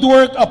good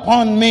work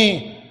upon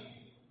me.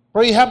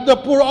 For ye have the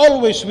poor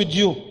always with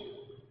you.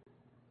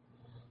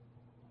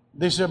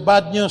 This is a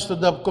bad news to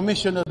the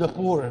Commission of the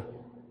Poor.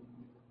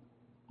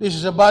 This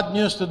is a bad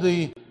news to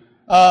the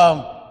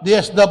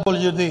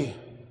SWD.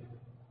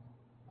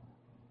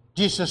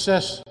 Jesus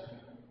says,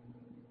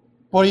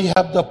 for ye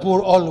have the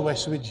poor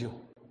always with you.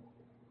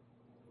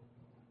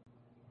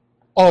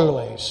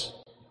 Always.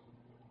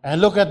 And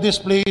look at this,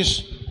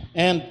 please.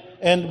 And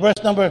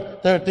verse number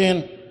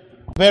 13,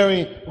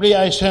 verily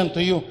I say unto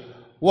you,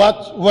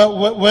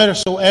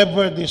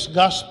 wheresoever this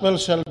gospel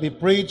shall be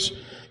preached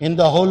in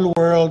the whole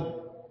world,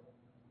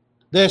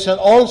 there shall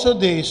also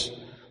this,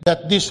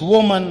 that this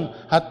woman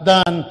hath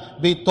done,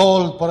 be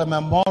told for a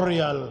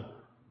memorial.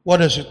 What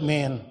does it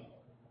mean?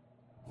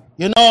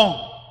 You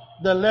know,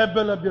 the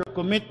level of your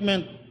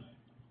commitment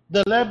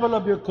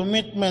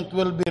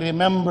will be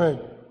remembered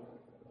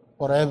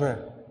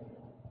forever.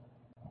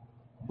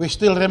 We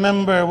still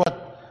remember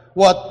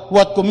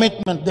what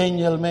commitment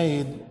Daniel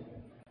made.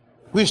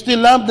 We still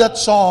love that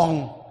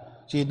song.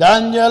 Si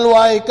Daniel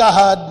way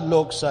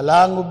kahadlok sa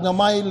langub na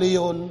may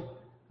leon.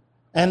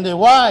 And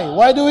why?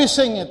 Why do we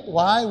sing it?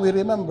 Why? We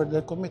remember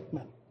their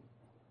commitment.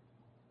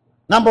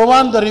 Number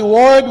 1, the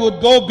reward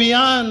would go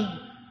beyond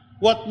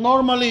what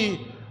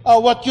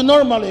you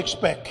normally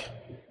expect.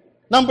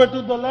 Number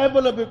 2, the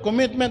level of your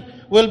commitment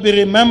will be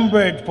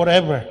remembered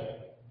forever.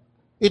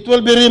 It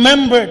will be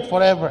remembered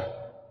forever.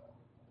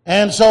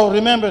 And so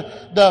remember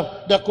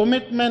the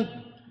commitment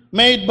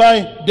made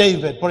by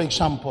David, for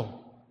example.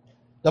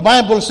 The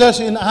Bible says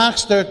in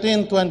Acts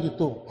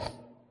 13:22,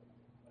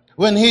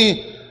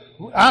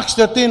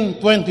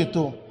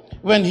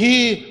 when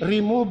he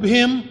removed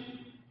him,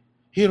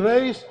 he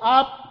raised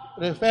up,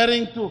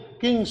 referring to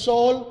King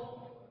Saul.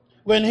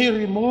 When he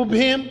removed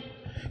him,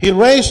 he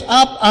raised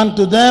up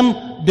unto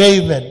them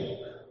David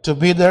to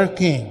be their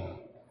king,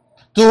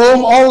 to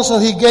whom also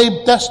he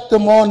gave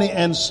testimony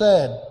and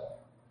said,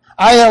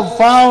 I have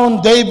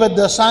found David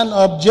the son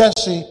of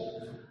Jesse,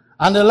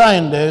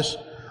 underline this,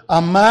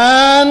 a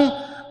man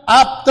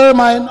after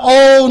mine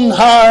own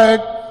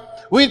heart,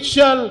 which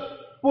shall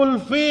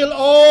fulfill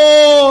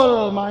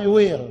all my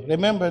will.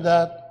 Remember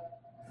that.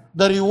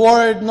 The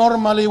reward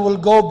normally will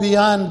go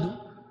beyond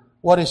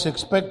what is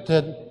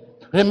expected.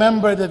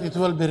 Remember that it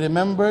will be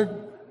remembered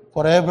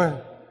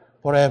forever,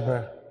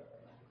 forever.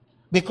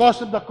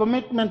 Because of the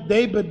commitment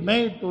David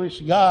made to his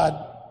God,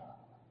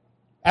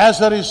 as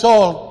a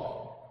result,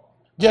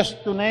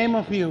 just to name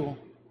a few,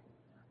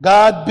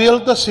 God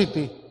built a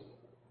city.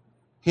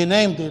 He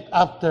named it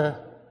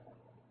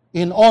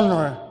in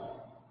honor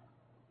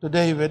to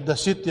David, the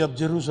city of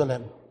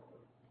Jerusalem,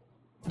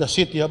 the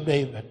city of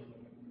David.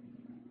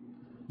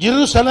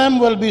 Jerusalem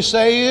will be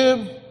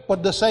saved for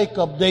the sake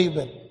of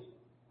David.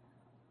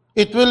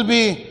 It will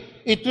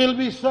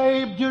be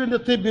saved during the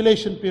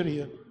tribulation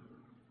period.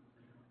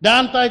 The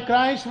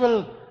Antichrist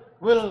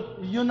will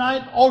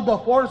unite all the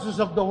forces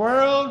of the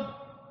world,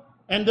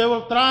 and they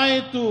will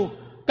try to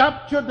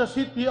capture the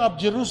city of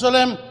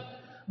Jerusalem.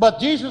 But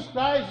Jesus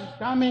Christ is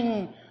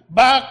coming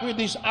back with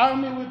his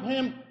army with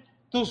him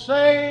to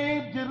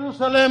save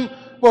Jerusalem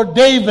for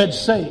David's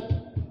sake.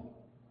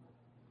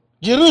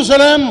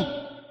 Jerusalem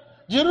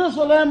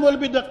will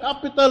be the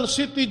capital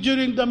city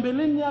during the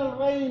millennial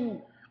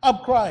reign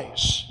of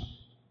Christ.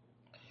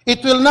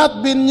 It will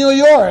not be New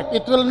York.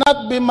 It will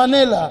not be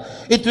Manila.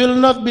 It will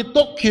not be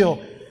Tokyo.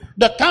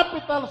 The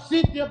capital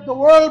city of the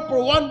world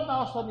for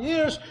 1,000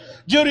 years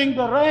during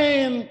the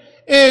reign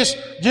is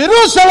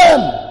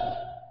Jerusalem.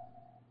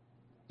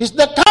 It's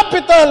the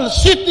capital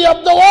city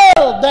of the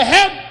world, the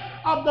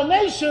head of the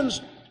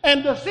nations,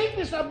 and the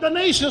cities of the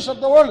nations of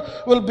the world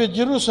will be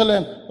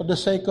Jerusalem for the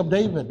sake of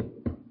David.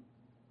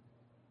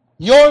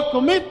 Your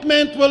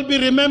commitment will be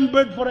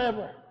remembered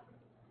forever.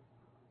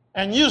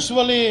 And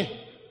usually,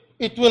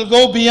 it will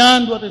go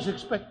beyond what is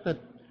expected.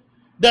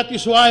 That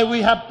is why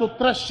we have to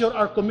treasure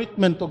our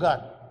commitment to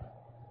God.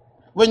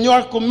 When you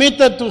are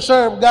committed to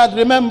serve God,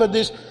 remember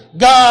this,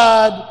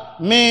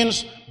 God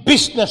means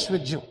business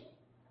with you.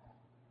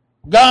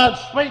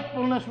 God's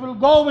faithfulness will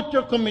go with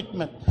your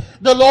commitment.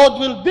 The Lord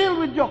will deal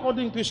with you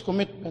according to His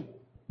commitment.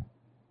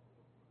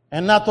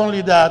 And not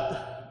only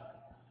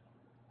that,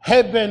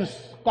 heaven's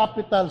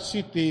capital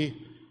city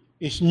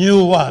is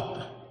new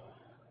what?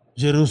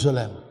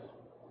 Jerusalem.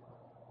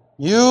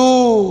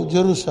 New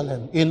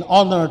Jerusalem, in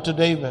honor to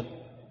David.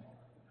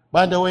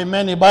 By the way,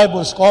 many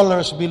Bible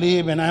scholars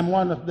believe, and I'm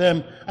one of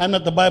them. I'm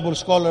not a Bible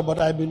scholar, but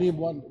I believe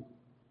one.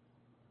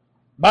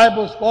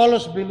 Bible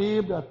scholars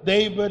believe that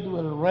David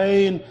will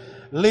reign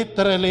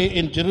literally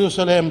in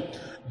Jerusalem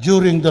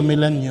during the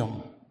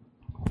millennium.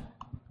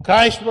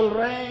 Christ will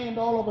reign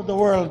all over the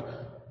world.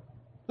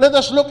 Let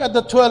us look at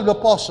the 12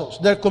 apostles,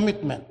 their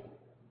commitment.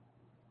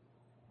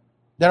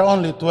 There are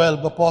only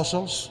 12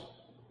 apostles.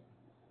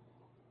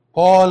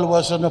 Paul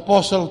was an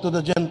apostle to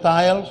the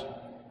Gentiles.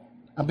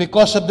 And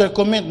because of their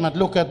commitment,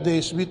 look at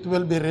this, it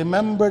will be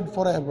remembered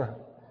forever.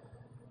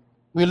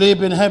 We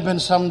live in heaven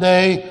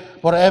someday,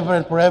 forever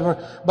and forever.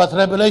 But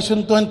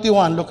Revelation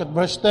 21, look at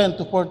verse 10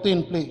 to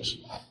 14, please.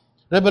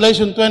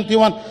 Revelation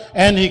 21,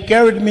 and he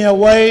carried me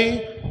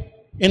away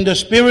in the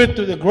spirit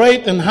to the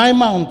great and high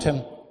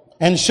mountain,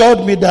 and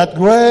showed me that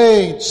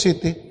great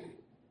city,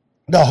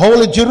 the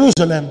holy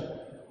Jerusalem,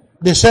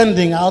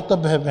 descending out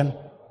of heaven,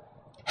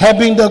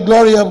 having the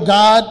glory of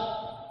God,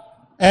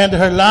 and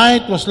her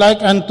light was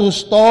like unto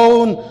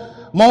stone,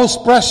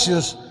 most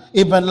precious,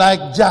 even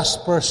like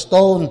jasper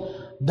stone,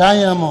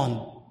 diamond,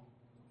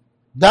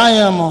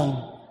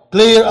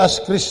 clear as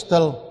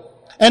crystal.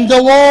 And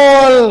the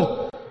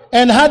wall,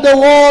 and had the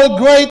wall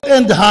great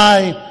and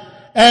high,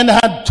 and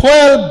had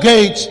 12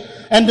 gates,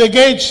 and the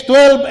gates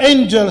 12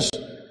 angels,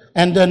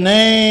 and the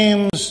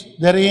names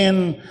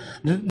therein,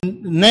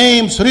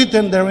 names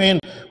written therein,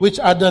 which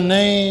are the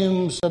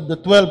names of the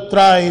 12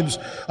 tribes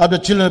of the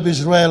children of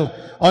Israel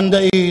on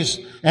the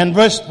east. And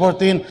verse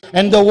 14,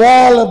 and the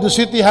wall of the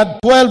city had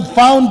 12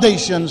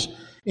 foundations,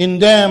 in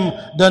them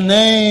the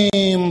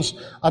names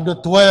of the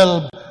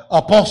 12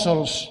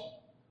 apostles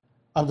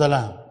of the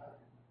Lamb.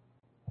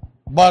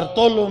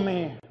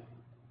 Bartholomew,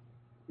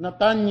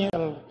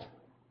 Nathaniel,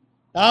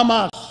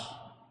 Thomas,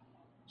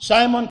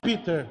 Simon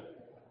Peter.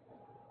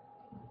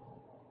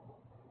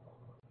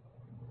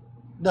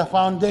 The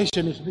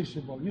foundation is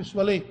visible.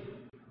 Usually,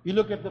 you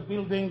look at the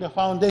building, the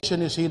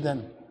foundation is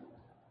hidden.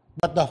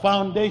 But the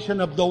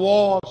foundation of the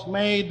walls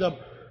made of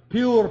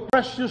pure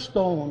precious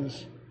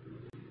stones.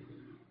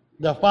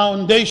 The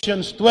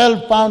foundations,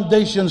 12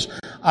 foundations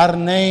are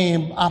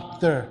named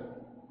after.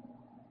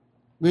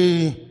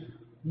 We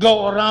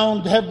go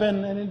around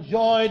heaven and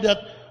enjoy that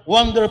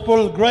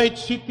wonderful great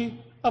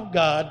city of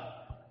God.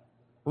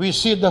 We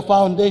see the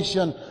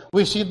foundation.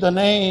 We see the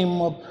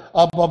name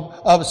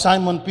of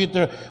Simon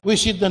Peter. We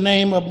see the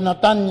name of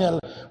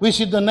Nathaniel. We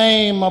see the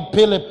name of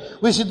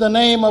Philip. We see the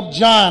name of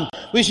John.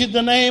 We see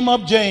the name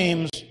of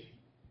James.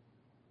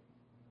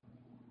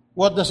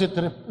 What does it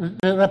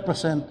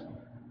represent?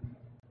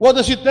 What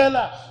does it tell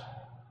us?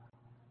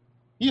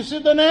 You see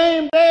the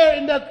name there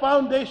in that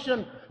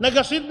foundation.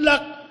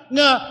 Nagasidlak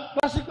nga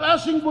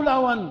klase-klaseng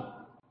bulawan.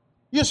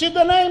 You see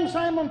the name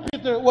Simon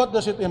Peter. What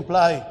does it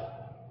imply?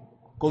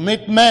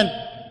 Commitment.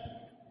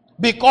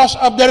 Because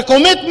of their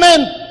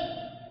commitment,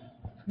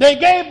 they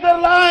gave their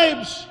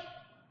lives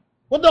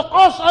for the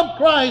cause of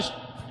Christ,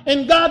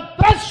 and God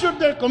treasured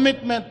their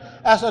commitment.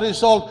 As a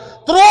result,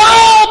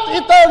 throughout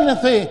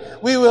eternity,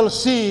 we will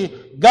see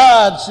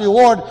God's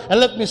reward. And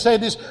let me say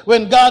this,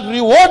 when God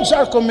rewards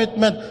our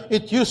commitment,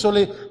 it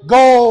usually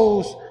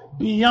goes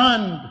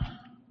beyond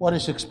what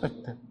is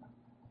expected.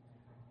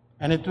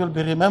 And it will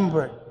be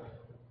remembered.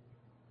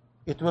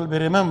 It will be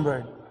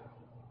remembered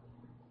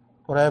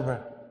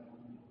forever.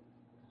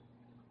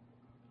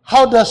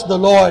 How does the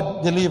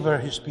Lord deliver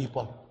His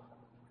people?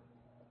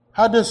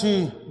 How does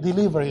He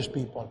deliver His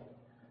people?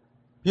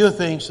 Few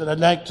things that I'd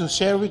like to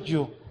share with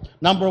you.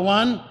 Number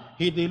one,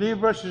 He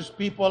delivers His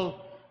people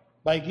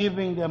by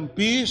giving them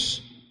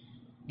peace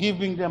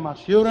giving them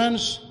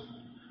assurance,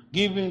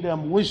 giving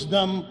them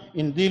wisdom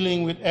in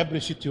dealing with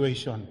every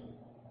situation.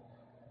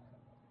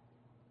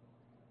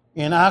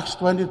 In Acts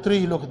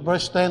 23, look at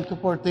verse 10 to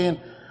 14,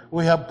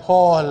 we have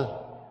Paul.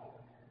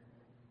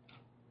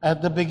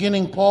 At the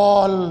beginning,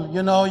 Paul,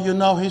 you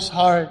know his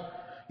heart,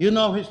 you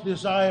know his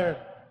desire.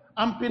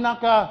 Ang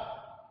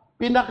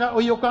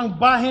pinaka-uyukang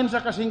bahin sa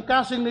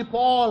kasing-kasing ni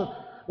Paul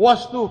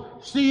was to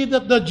see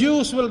that the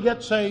Jews will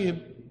get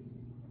saved.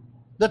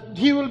 That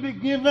he will be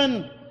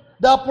given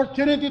the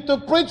opportunity to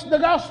preach the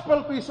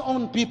gospel to his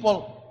own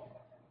people.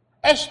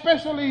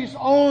 Especially his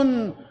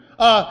own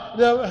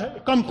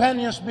the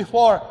companions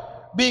before.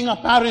 Being a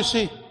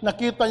Pharisee,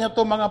 nakita niya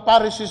to mga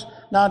Pharisees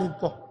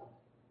narito.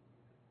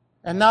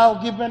 And now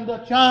given the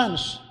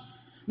chance,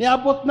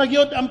 niabot na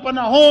gyud ang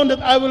panahon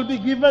that I will be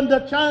given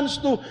the chance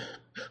to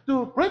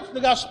preach the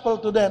gospel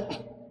to them.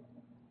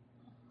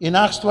 In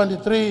Acts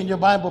 23, in your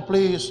Bible,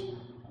 please,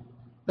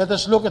 let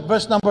us look at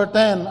verse number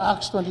 10,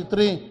 Acts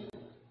 23,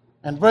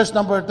 and verse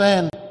number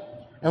 10.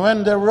 And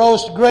when there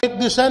rose great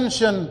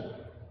dissension,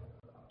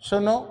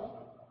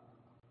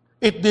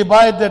 it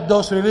divided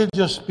those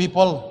religious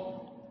people.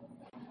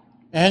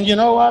 And you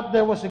know what?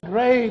 There was a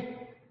great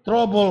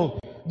trouble,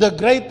 the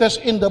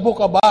greatest in the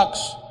book of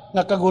Acts,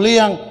 na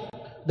kaguliyang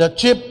the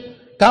chief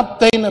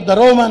captain of the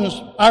Roman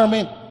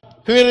army,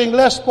 fearing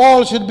lest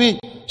Paul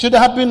should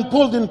have been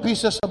pulled in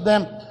pieces of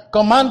them,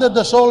 commanded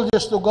the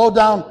soldiers to go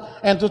down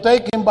and to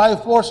take him by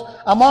force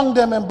among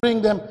them and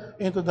bring them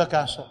into the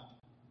castle.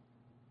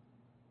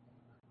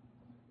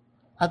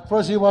 At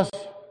first he was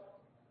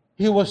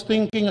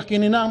thinking,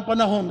 kinina ang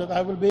panahon that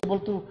I will be able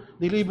to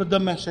deliver the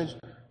message.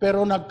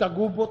 Pero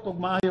nagkagubot og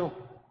maayo.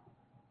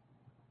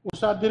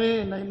 Usa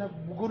diri na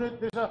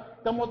nagbugunit sa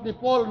kamot ni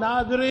Paul,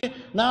 naa diri,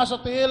 naa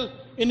sa tiil,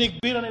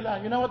 inigbira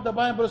nila. You know what the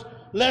Bible says?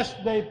 Lest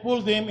they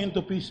pulled him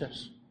into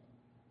pieces.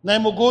 Na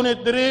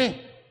mugunit diri,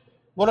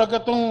 murag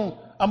katong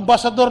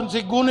ambassador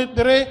si gunit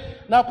diri,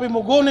 napoy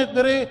mugunit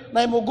diri,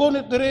 na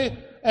mugunit diri,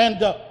 and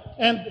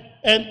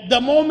the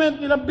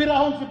moment nila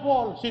birahon si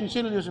Paul,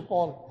 sinsilyo si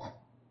Paul.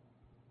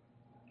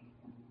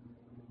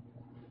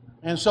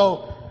 And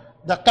so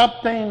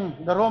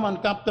the Roman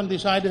captain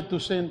decided to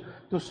send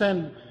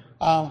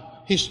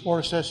his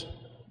forces.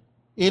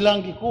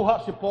 Ilang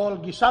gikuha si Paul,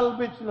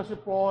 gisalvage sila si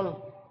Paul.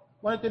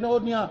 Kung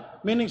tinuod niya,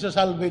 meaning sa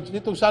salvage,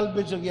 ditong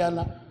salvage sa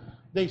giyana,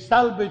 they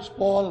salvaged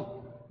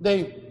Paul,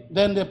 then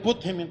they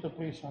put him into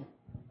prison.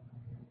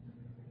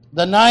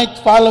 The night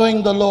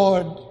following, the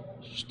Lord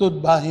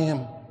stood by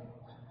him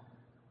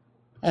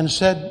and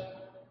said,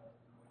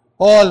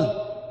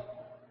 Paul,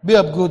 be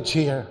of good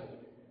cheer.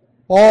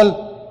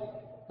 Paul,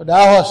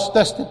 thou hast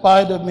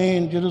testified of me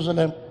in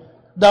Jerusalem.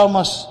 Thou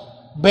must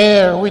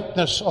bear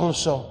witness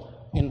also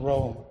in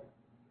Rome.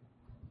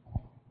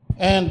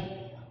 And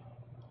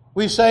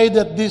we say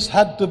that this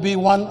had to be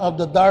one of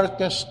the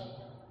darkest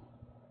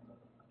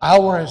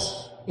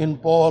hours in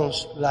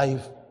Paul's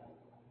life.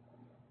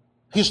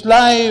 His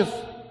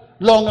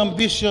life-long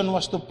ambition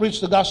was to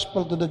preach the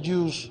gospel to the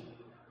Jews.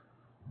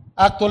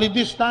 Actually,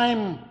 this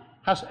time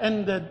has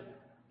ended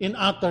in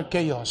utter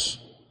chaos.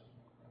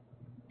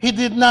 He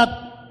did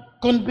not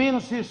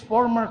convince his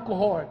former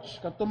cohorts,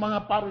 katong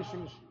mga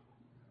Pharisees,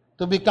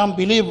 to become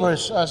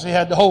believers as he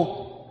had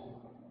hoped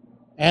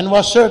and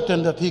was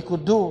certain that he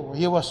could do.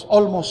 He was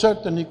almost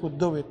certain he could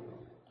do it.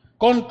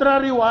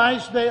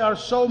 Contrariwise, they are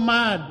so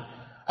mad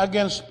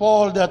against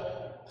Paul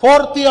that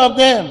 40 of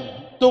them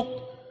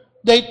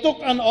took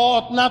an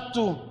oath not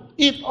to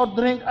eat or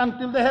drink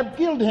until they have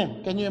killed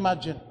him. Can you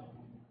imagine?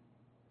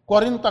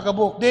 40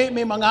 kabuk, di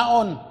may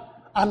mangaon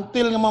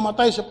until nga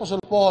mamatay si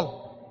Apostle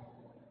Paul.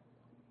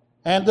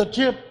 And the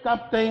chief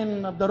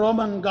captain of the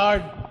Roman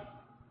guard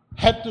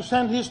had to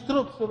send his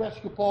troops to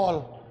rescue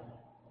Paul.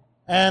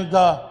 And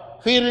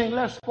fearing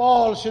lest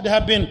Paul should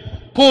have been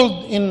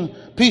pulled in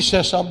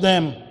pieces of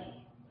them.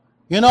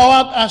 You know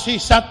what? As he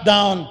sat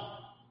down,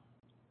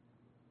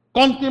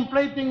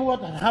 contemplating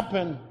what had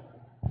happened,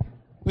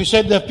 we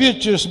said the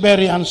future is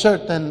very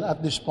uncertain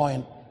at this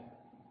point.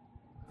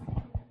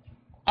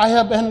 I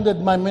have ended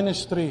my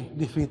ministry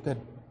defeated.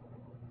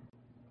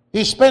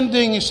 He's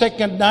spending his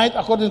second night,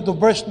 according to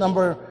verse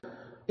number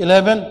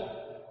 11,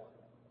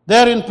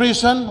 there in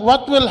prison.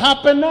 What will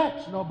happen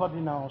next?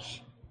 Nobody knows.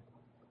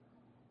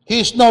 He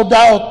is no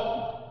doubt.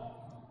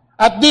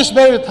 At this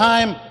very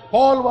time,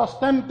 Paul was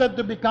tempted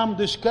to become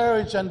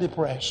discouraged and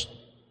depressed.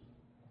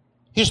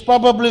 He's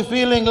probably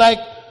feeling like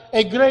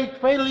a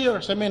great failure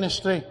sa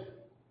ministry.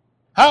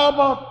 How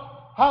about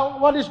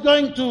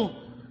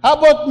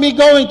me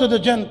going to the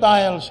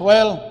Gentiles?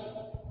 Well,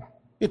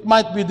 it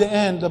might be the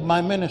end of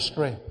my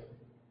ministry.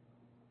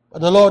 But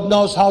the Lord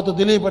knows how to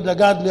deliver the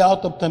godly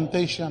out of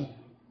temptation.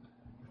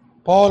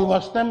 Paul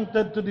was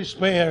tempted to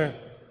despair.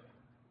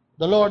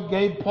 The Lord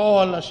gave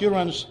Paul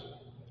assurance.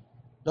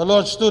 The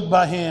Lord stood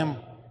by him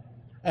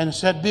and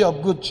said, be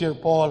of good cheer,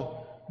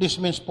 Paul. This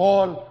means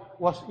Paul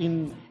was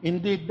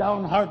indeed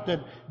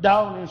downhearted,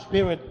 down in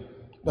spirit.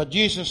 But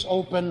Jesus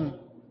opened.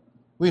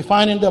 We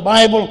find in the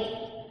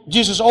Bible,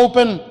 Jesus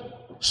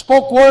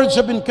spoke words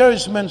of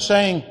encouragement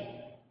saying,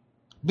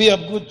 Be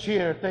of good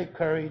cheer, take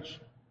courage.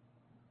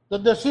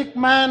 That the sick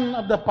man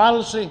of the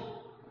palsy,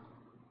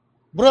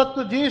 brought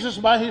to Jesus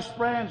by his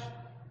friends,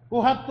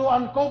 who had to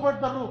uncover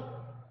the roof,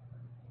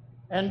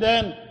 and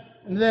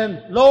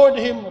then lowered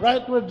him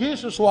right where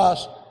Jesus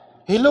was.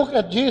 He looked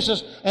at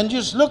Jesus, and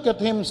Jesus looked at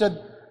him and said,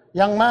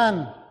 "Young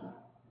man,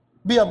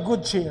 be of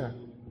good cheer.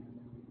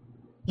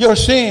 Your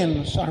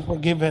sins are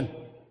forgiven."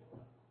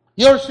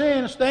 Your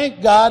sins,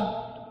 thank God,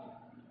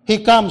 He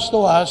comes to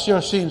us,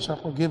 your sins are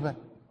forgiven.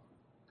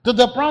 To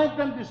the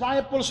frightened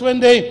disciples when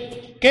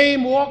they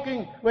came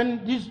walking,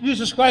 when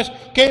Jesus Christ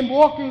came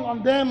walking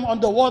on them on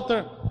the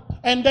water,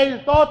 and they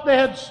thought they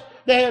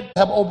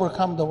have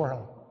overcome the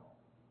world.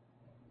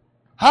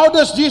 How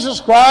does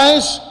Jesus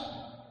Christ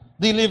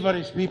deliver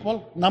His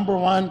people? Number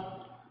one,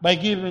 by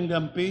giving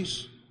them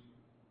peace,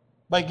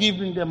 by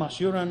giving them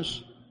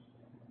assurance,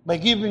 by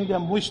giving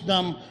them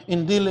wisdom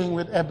in dealing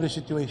with every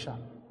situation.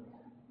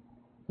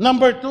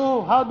 Number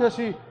two, how does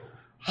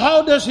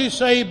He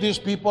save these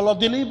people or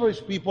deliver His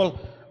people?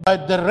 By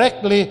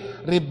directly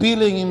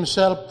revealing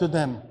Himself to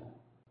them.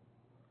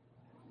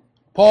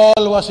 Paul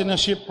was in a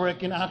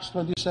shipwreck in Acts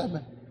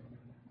 27.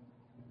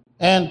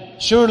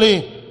 And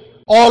surely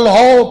all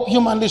hope,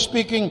 humanly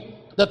speaking,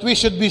 that we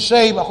should be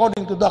saved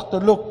according to Dr.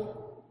 Luke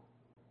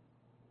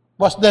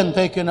was then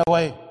taken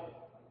away.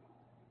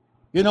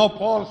 You know,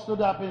 Paul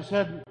stood up and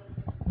said,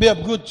 "Be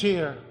of good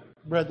cheer,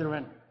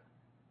 brethren.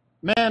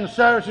 Men,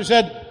 sirs," he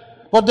said,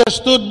 "for there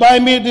stood by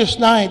me this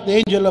night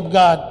the angel of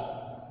God."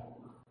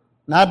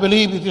 And I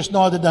believe it is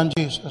no other than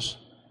Jesus.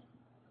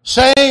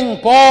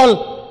 Saying,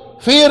 "Paul,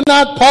 fear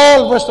not,"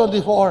 Paul, verse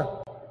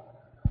 24.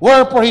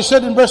 Wherefore he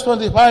said in verse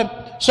 25,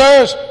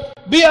 "Sirs,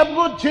 be of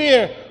good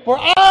cheer, for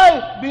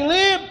I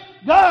believe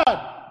God,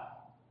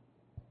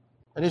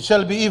 and it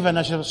shall be even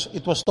as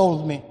it was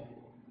told me."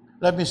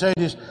 Let me say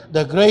this,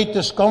 the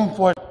greatest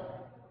comfort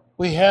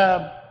we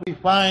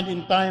find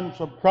in times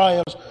of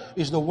trials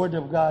is the Word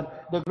of God.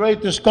 The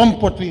greatest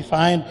comfort we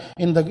find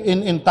in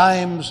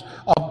times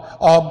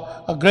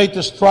of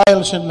greatest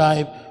trials in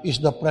life is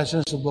the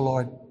presence of the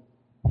Lord.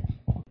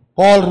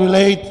 Paul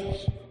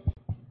relates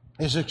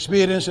his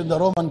experience in the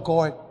Roman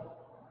court.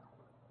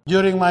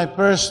 During my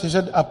first, he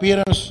said,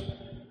 appearance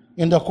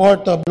in the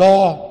court of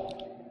law,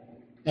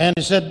 and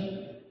he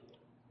said,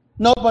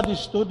 nobody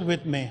stood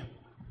with me.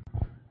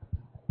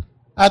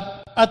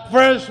 At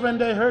first, when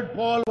they heard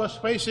Paul was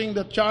facing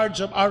the charge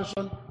of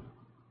arson,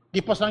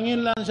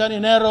 gipasangin lang siya ni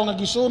Nero nga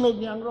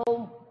gisunog niya ang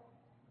Rome.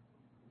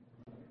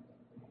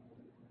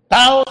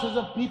 Thousands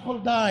of people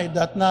died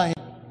that night.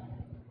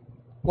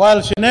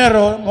 While si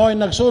Nero mo'y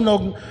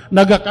nagsunog,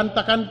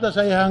 nagakanta-kanta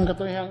sa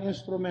iyang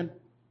instrument.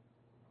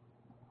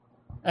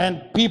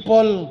 And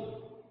people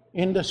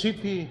in the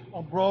city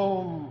of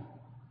Rome,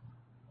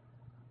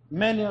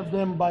 many of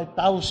them by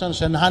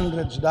thousands and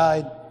hundreds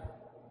died.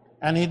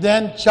 And he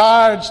then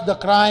charged the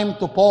crime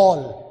to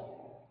Paul.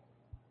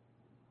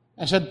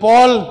 And said,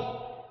 "Paul,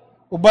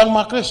 ubang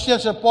mga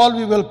Christians, said, Paul,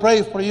 we will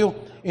pray for you.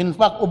 In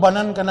fact,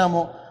 ubanan ka na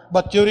mo."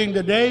 But during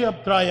the day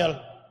of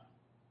trial,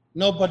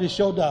 nobody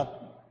showed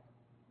up.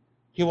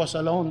 He was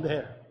alone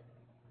there.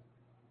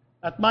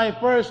 At my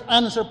first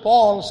answer,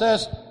 Paul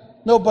says,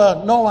 no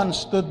one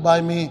stood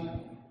by me.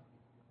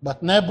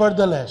 But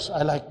nevertheless,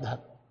 I like that.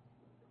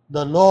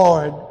 The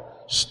Lord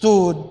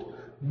stood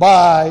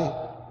by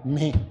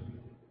me.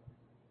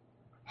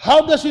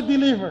 How does He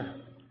deliver?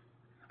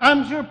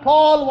 I'm sure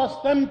Paul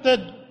was tempted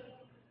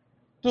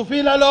to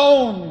feel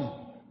alone,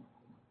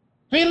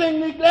 feeling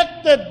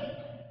neglected.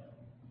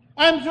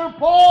 I'm sure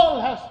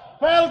Paul has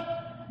felt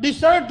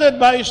deserted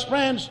by his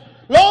friends,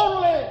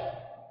 lonely.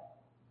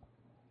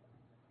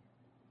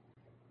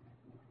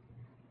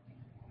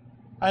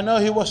 I know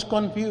he was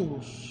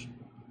confused,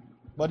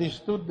 but he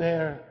stood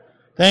there.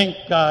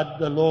 Thank God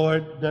the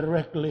Lord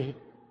directly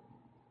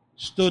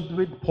stood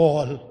with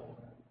Paul.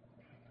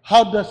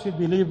 How does He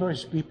deliver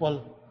His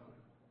people?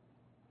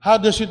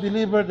 How does He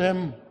deliver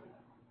them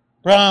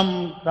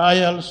from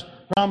trials,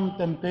 from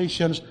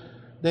temptations?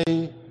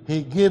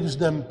 He gives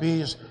them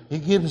peace. He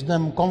gives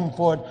them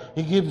comfort.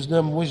 He gives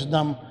them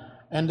wisdom.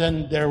 And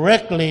then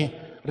directly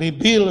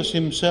reveals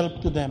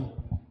Himself to them.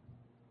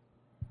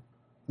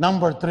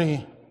 Number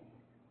 3.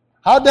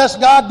 How does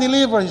God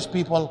deliver His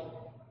people?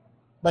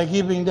 By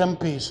giving them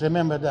peace.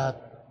 Remember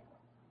that.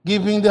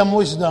 Giving them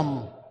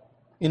wisdom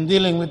in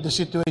dealing with the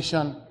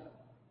situation.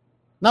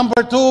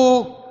 Number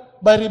 2,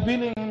 by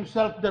revealing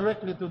Himself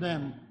directly to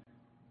them.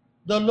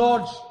 The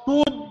Lord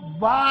stood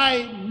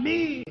by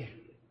me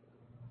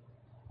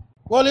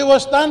while He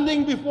was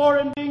standing before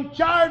and being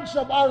charged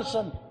of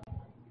arson.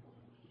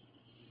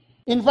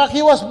 In fact,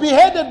 He was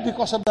beheaded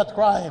because of that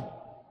crime.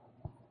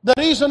 The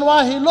reason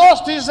why He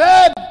lost His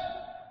head,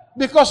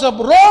 because of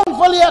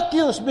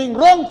being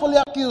wrongfully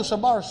accused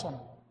of arson.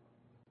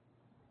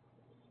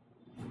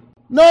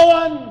 No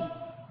one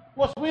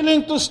was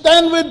willing to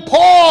stand with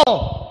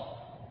Paul.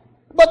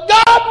 But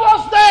God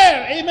was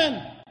there.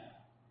 Amen.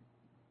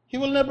 He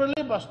will never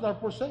leave us nor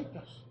forsake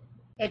us.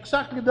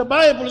 Exactly, the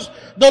Bible is,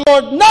 the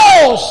Lord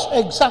knows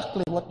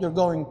exactly what you're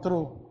going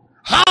through.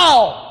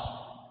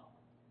 How?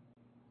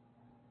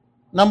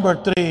 Number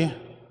 3,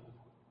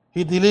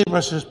 He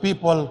delivers His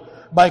people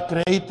by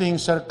creating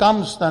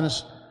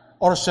circumstances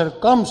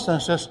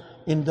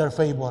in their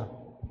favor.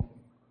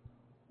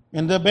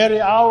 In the very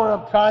hour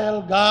of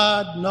trial,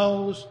 God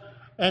knows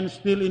and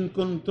still in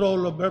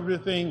control of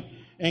everything,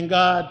 and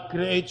God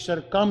creates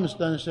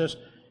circumstances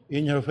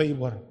in your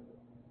favor.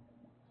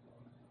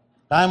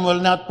 Time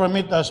will not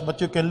permit us, but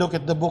you can look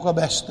at the book of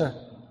Esther.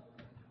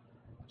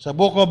 The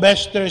book of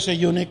Esther is a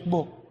unique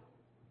book.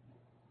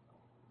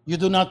 You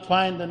do not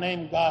find the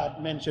name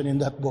God mentioned in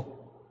that book.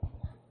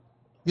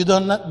 You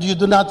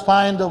do not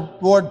find the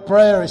word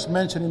prayer is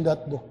mentioned in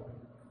that book.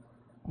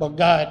 But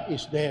God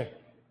is there.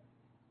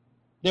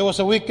 There was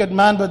a wicked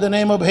man by the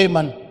name of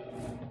Haman.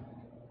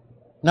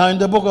 Now in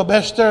the book of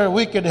Esther,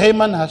 wicked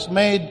Haman has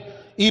made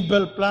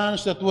evil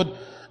plans that would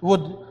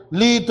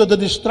lead to the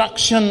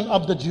destruction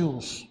of the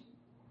Jews.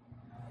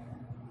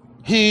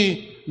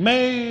 He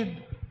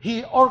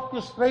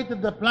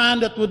orchestrated the plan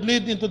that would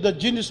lead into the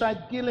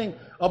genocide killing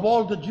of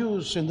all the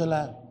Jews in the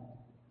land.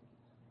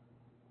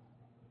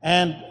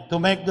 And to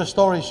make the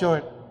story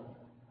short,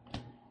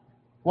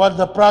 while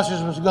the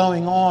process was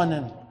going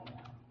on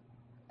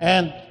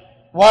and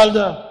while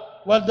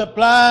the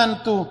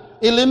plan to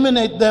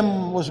eliminate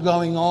them was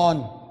going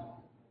on,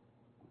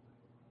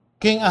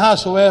 King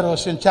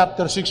Ahasuerus in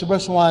chapter 6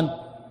 verse 1,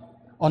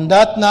 on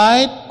that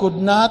night could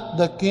not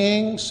the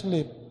king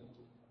sleep.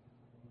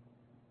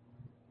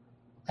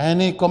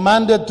 And he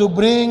commanded to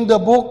bring the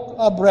book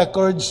of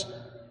records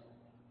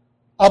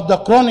of the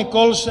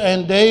Chronicles,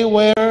 and they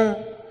were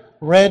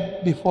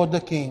read before the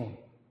king.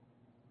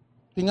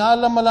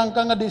 Tingala malang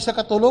ka nga di sa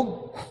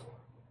katulog.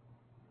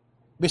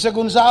 Bisag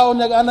unsaon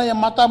nag-ana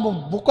yung mata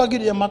mo, buka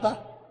gid yung mata.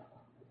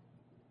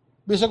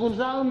 Bisag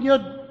unsaon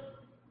gyud.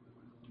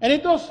 And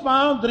it was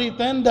found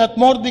written that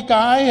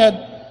Mordecai had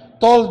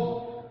told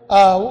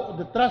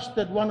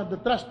one of the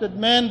trusted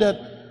men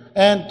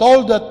and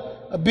told that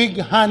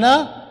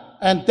Bigthana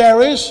and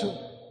Teresh,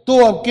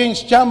 two of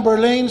king's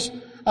chamberlains,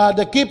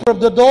 the keeper of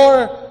the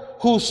door,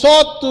 who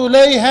sought to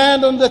lay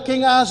hand on the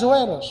King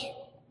Ahasuerus.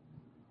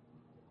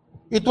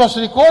 It was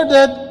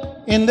recorded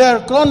in their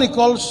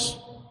chronicles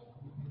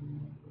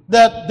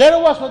that there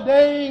was a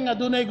day nga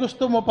dunay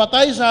gusto mo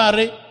patay sa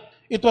hari.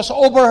 It was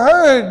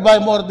overheard by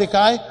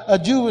Mordecai, a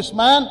Jewish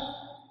man,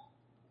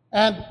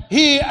 and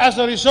he, as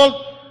a result,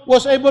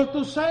 was able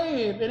to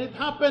save. And it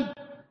happened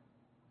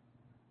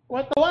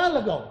quite a while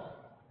ago.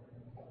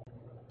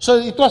 So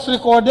it was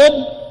recorded,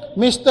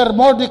 Mr.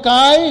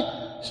 Mordecai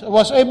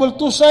was able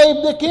to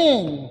save the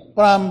king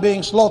from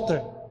being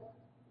slaughtered.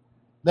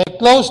 They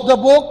closed the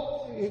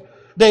book,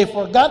 they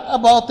forgot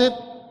about it,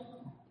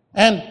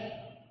 and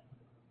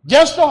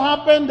just so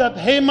happened that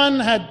Haman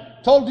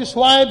had told his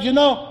wife,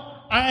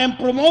 I am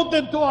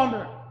promoted to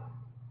honor.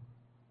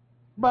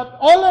 But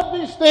all of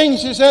these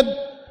things, he said,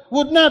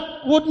 would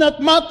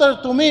not matter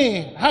to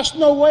me, has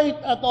no weight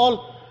at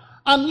all,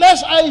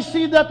 unless I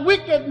see that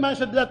wicked man,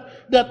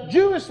 that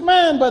Jewish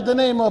man by the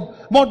name of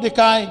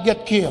Mordecai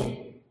get killed.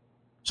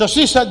 So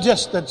she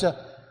suggested,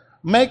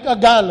 make a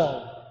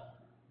gallows,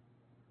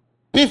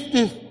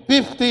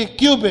 50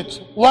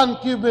 cubits. 1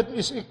 cubit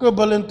is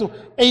equivalent to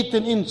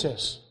 18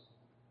 inches.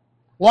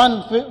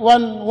 One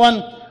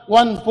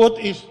foot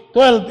is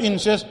 12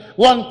 inches.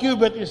 1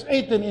 cubit is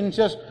 18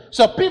 inches.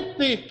 So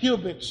 50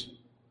 cubits.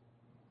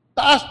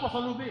 Taas pa sa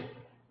lubi.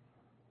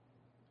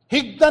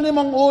 Higda ni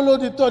mang ulo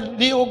dito,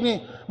 liog ni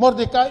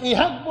Mordecai,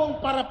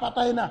 ihagbong para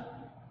patay na.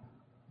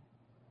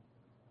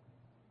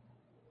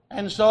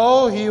 And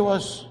so he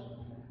was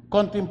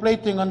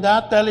contemplating on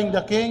that, telling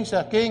the king,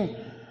 King,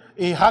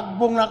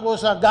 ihagbong na ko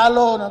sa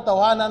galo ng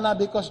tawanan na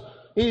because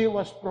he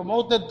was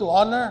promoted to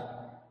honor.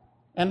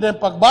 And then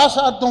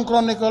pagbasa atong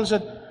chronicle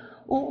said,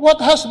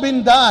 what has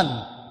been done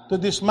to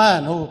this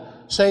man who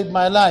saved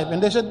my life?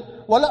 And they said,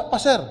 wala pa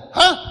sir.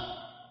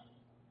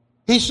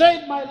 He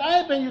saved my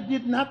life and you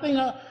did nothing,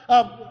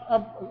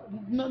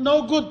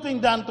 no good thing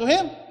done to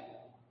him.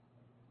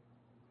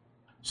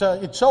 So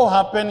it so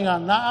happened nga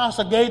naa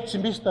sa gate si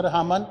Mr.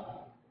 Haman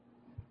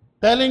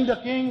telling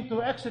the king to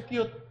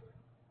execute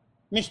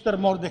Mr.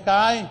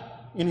 Mordecai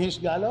in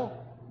his gallows.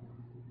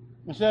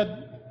 He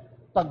said,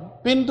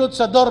 pag pindot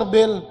sa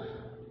doorbell,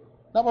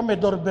 dapat may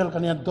doorbell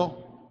kanyan to.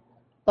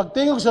 Pag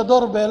tingog sa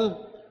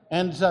doorbell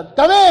and said,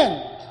 come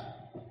in!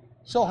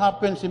 So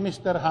happened si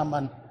Mr.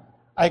 Haman.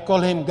 I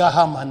call him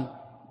Gahaman.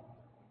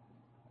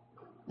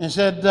 And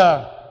said,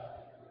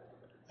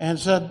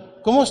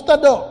 kumusta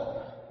do?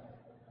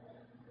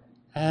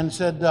 And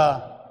said,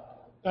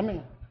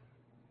 kami.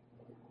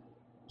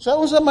 Sa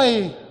unsa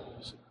may,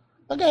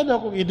 tagay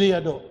daw kong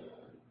ideya do.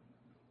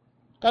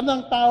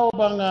 Kanang tao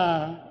bang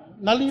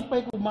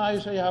nalipay ko maayo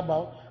sa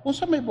yabaw,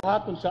 unsa may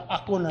buhaton sa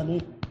ako na ni.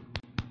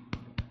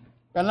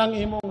 Kanang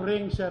imong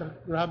ring, sir,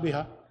 grabe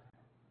ha.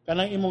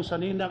 Kanang imong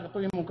sanina, kato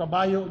imong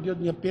kabayo, yun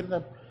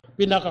nga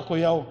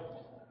pinakakuyaw.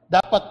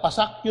 Dapat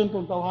pasakyon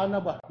tong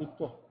tawhana ba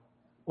dito.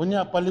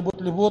 Unya,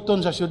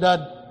 palibot-libuton sa syudad.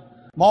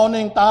 Mao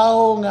na yung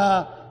tao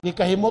nga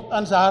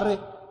gikahimutan sa hari.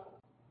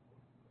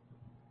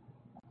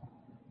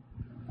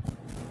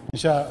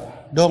 Siya,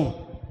 dong,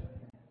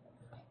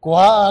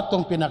 kuha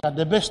atong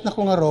pinaka-the best na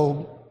kong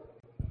robe,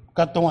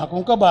 katong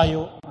akong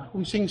kabayo,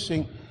 akong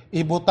singsing,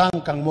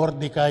 ibutang kang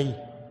Mordecai.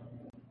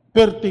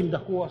 Pertin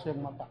dakuha sa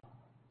iyang mata.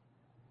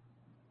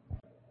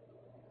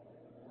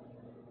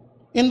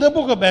 In the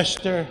book of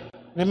Esther,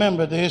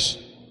 remember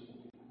this,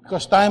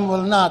 because time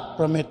will not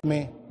permit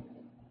me.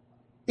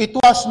 It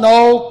was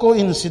no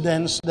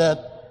coincidence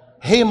that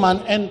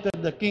Haman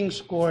entered the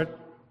king's court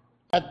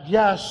at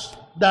just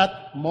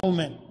that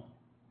moment.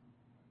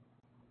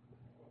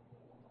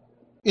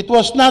 It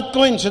was not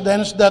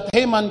coincidence that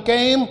Haman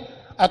came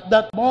at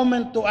that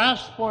moment to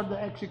ask for the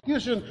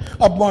execution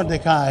of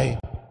Mordecai.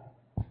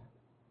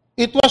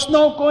 It was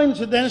no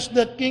coincidence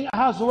that King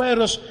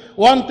Ahasuerus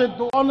wanted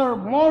to honor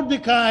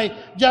Mordecai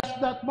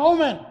just that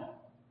moment.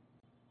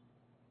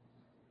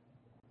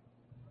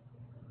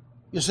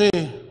 You see,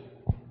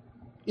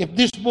 if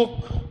this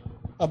book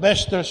of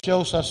Esther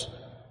shows us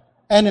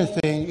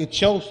anything, it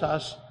shows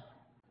us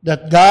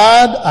that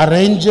God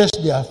arranges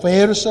the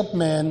affairs of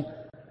men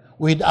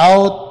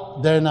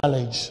without their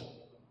knowledge.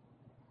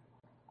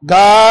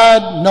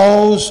 God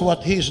knows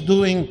what He is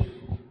doing.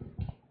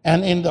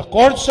 And in the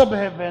courts of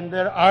heaven,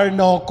 there are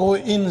no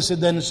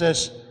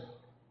coincidences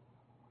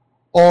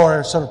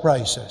or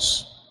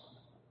surprises.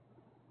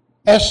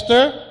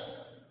 Esther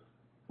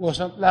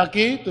wasn't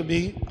lucky to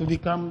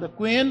become the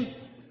queen.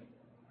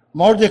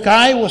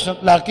 Mordecai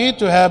wasn't lucky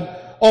to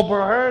have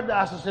overheard the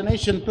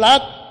assassination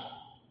plot.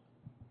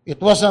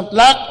 It wasn't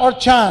luck or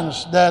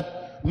chance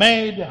that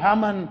made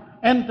Haman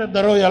enter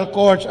the royal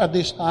courts at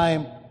this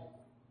time.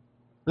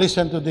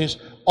 Listen to this.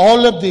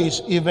 All of these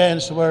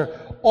events were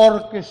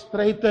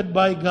orchestrated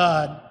by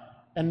God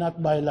and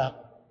not by luck.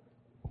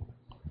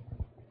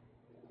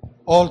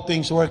 All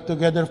things work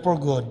together for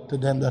good to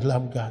them that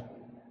love God.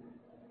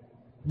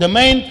 The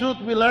main truth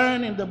we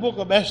learn in the book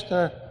of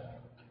Esther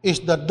is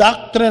the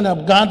doctrine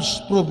of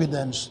God's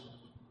providence.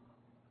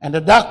 And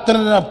the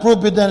doctrine of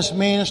providence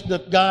means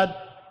that God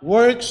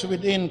works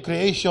within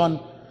creation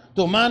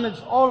to manage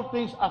all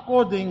things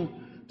according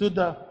to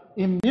the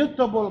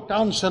immutable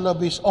counsel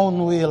of His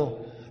own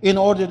will, in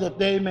order that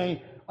they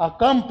may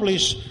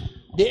accomplish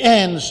the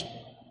ends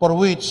for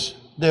which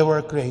they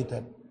were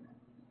created.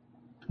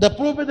 The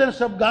providence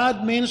of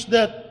God means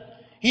that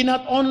He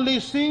not only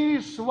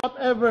sees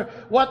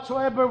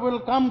whatsoever will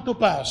come to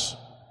pass,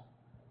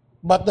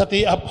 but that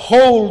He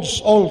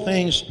upholds all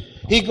things.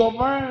 He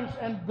governs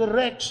and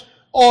directs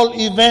all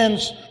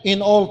events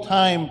in all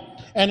time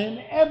and in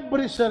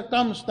every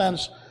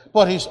circumstance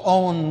for His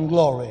own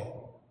glory.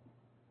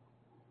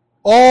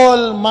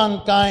 All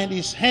mankind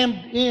is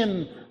hemmed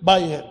in by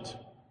it.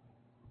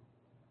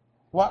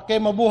 Wa kay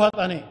mabuhat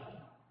ani.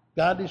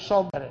 God is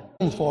sovereign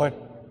for it.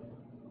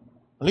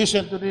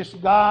 Listen to this.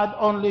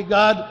 Only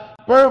God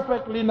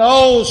perfectly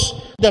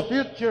knows the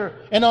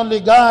future, and only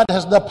God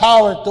has the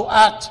power to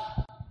act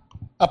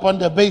upon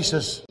the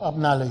basis of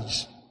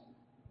knowledge.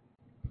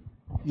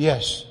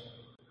 Yes.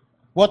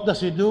 What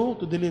does He do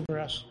to deliver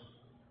us?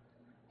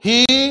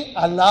 He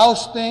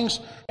allows things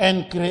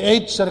and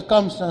creates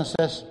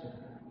circumstances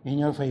in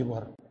your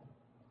favor.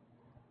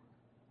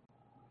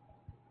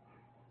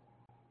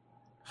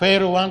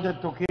 Pharaoh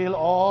wanted to kill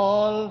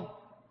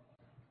all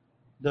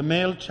the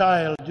male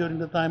child during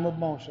the time of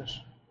Moses.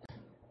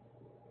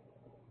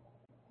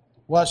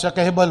 Wa sa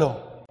kahibalo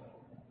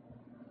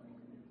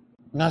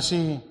nga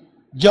si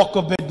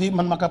Jacob di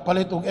man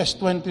makapalit og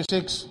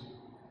S26,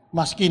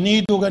 maski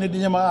nido gani di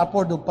niya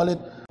ma-afford og palit,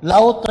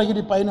 laot ra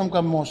gyud painom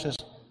ka Moses.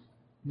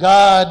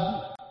 God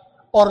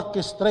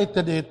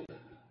orchestrated it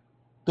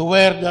to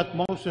where that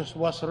Moses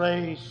was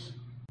raised.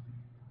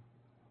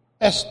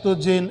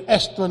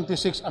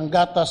 S26 ang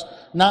gatas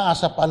naa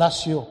sa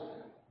palasyo.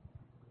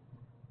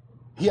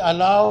 He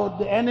allowed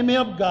the enemy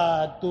of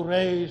God to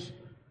raise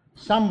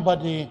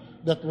somebody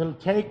that will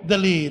take the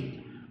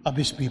lead of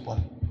His people.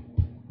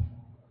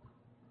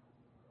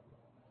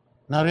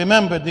 Now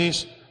remember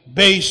this,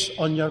 based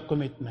on your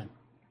commitment.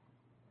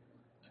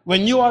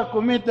 When you are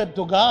committed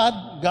to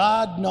God,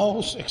 God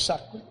knows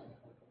exactly.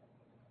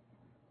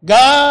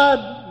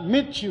 God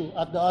meets you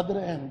at the other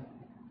end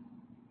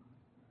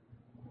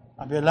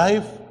of your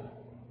life.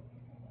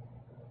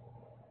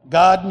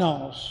 God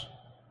knows.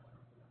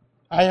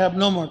 I have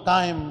no more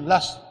time.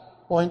 Last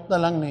point na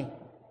lang ni.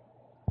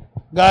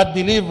 God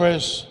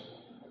delivers.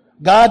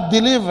 God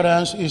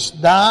deliverance is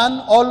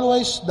done,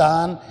 always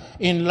done,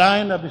 in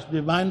line of His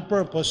divine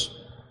purpose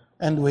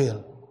and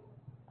will.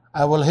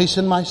 I will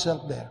hasten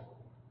myself there.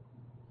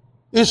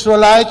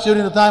 Israelites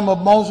during the time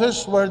of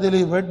Moses were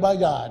delivered by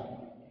God.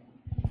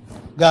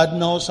 God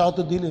knows how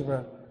to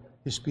deliver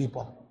His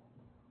people.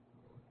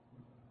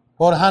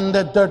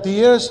 430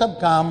 years have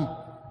come.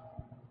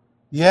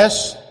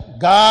 Yes,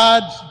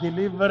 God's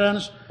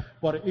deliverance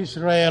for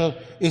Israel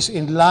is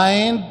in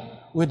line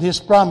with His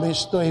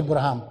promise to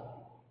Abraham.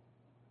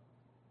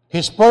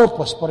 His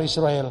purpose for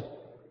Israel.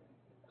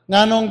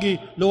 Nganong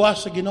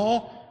giluwas sa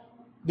Ginoo?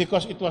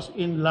 Because it was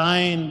in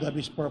line with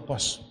His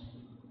purpose.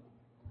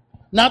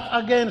 Not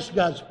against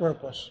God's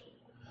purpose.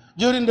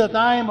 During the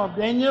time of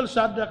Daniel,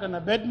 Shadrach, and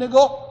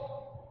Abednego,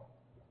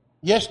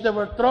 Yes, they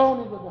were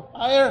thrown into the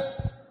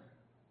fire.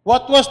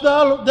 What was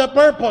the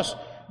purpose?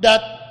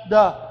 That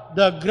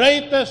the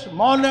greatest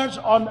monarch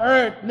on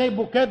earth,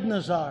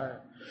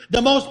 Nebuchadnezzar,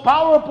 the most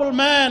powerful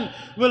man,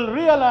 will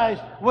realize,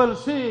 will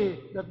see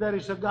that there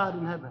is a God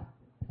in heaven.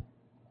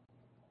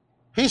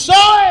 He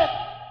saw it.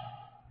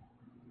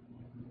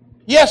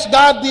 Yes,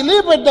 God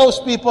delivered those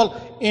people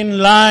in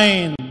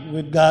line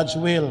with God's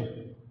will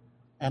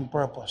and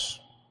purpose.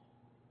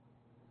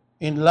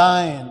 In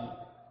line.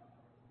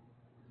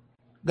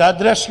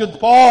 God rescued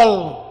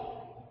Paul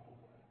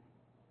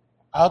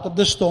out of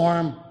the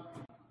storm.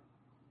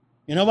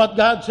 You know what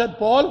God said,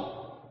 Paul?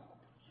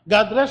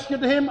 God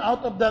rescued him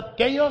out of that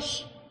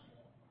chaos.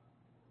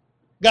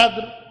 God,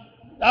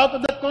 out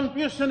of that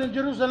confusion in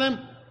Jerusalem.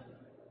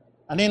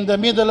 And in the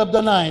middle of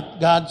the night,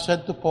 God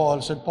said to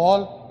Paul,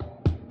 Paul,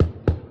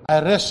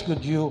 I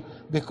rescued you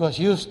because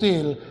you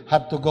still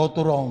have to go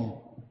to Rome.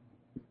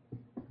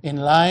 In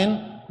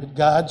line with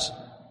God's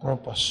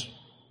purpose.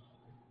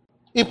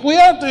 If we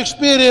are to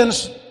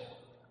experience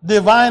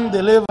divine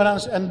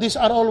deliverance, and these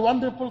are all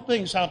wonderful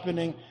things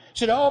happening,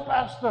 say, oh,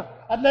 Pastor,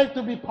 I'd like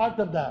to be part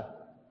of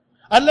that.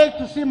 I'd like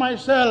to see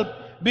myself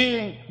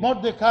being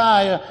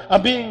Mordecai,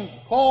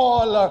 being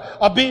Paul,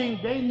 or being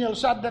Daniel,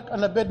 Shadrach,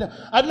 and Abednego.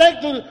 I'd like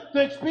to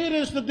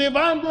experience the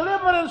divine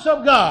deliverance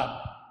of God.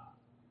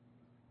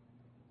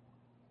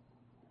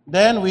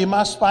 Then we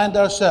must find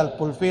ourselves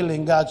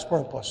fulfilling God's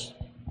purpose.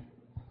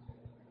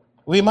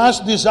 We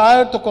must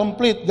desire to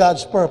complete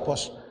God's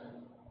purpose.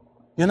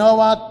 You know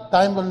what?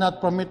 Time will not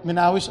permit me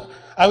now.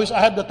 I wish I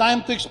had the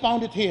time to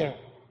expound it here.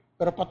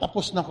 Pero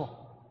patapos na ko.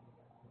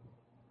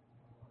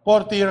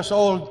 40 years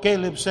old,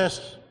 Caleb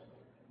says,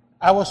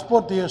 I was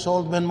 40 years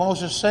old when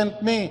Moses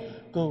sent me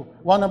to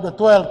one of the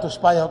 12 to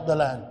spy out the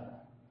land.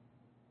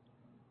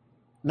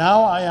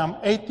 Now I am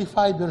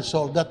 85 years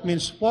old. That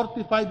means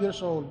 45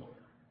 years old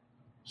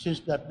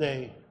since that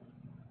day.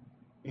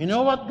 You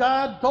know what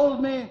God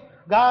told me?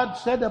 God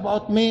said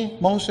about me,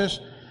 Moses,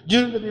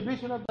 during the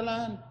division of the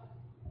land.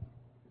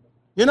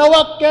 You know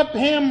what kept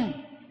him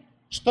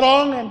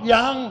strong and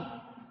young?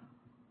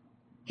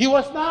 He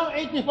was now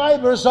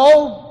 85 years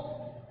old.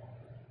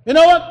 You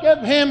know what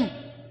kept him?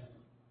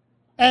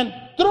 And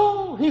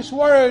through his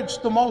words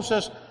to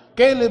Moses,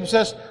 Caleb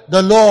says,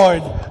 the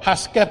Lord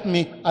has kept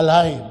me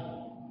alive.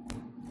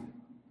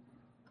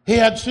 He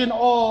had seen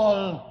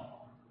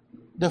all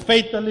the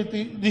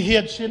fatality. He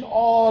had seen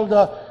all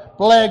the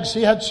plagues.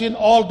 He had seen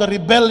all the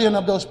rebellion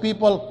of those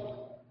people.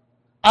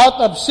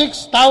 Out of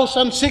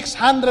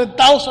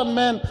 600,000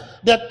 men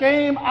that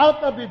came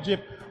out of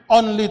Egypt,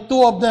 only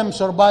 2 of them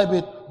survived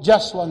it,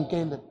 just one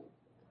Caleb.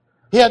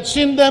 He had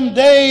seen them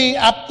day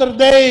after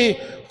day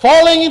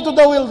falling into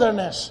the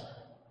wilderness.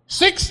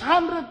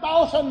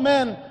 600,000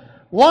 men,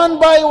 one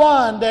by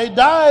one, they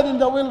died in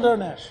the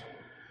wilderness.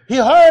 He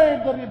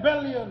heard the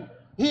rebellion.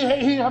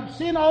 He had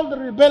seen all the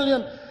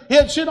rebellion. He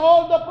had seen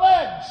all the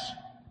plagues.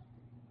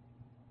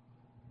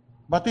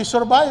 But he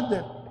survived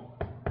it.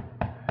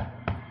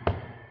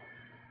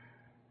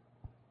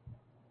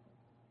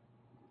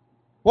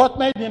 What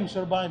made him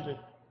survive it?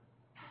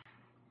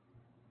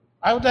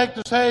 I would like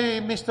to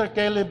say, Mr.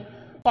 Caleb,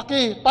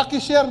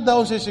 paki-share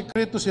daw si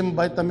sekreto sim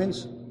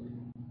vitamins.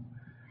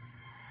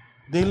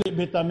 Dili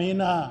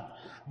vitamina.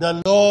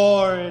 The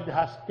Lord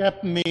has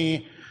kept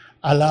me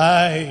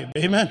alive.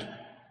 Amen?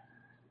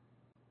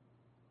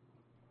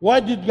 Why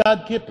did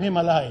God keep him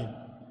alive?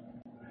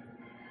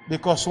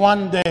 Because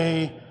one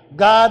day,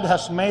 God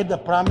has made a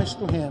promise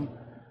to him.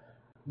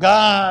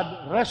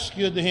 God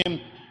rescued him.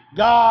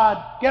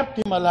 God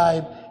kept him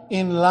alive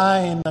in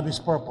line of his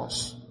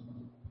purpose.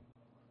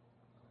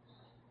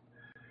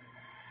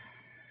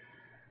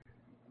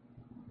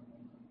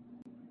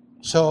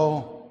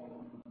 So,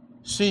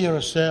 see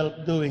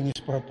yourself doing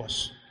his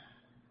purpose.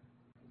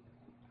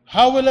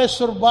 How will I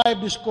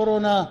survive this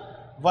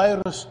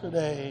coronavirus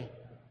today?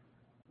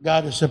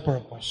 God has a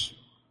purpose.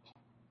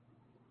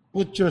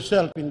 Put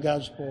yourself in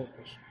God's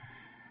purpose.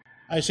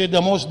 I say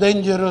the most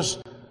dangerous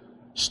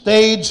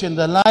stage in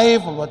the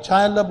life of a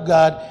child of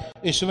God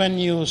is when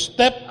you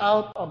step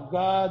out of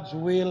God's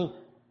will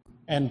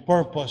and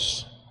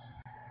purpose.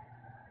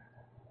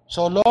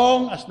 So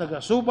long as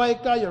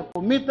nagasubay ka, you're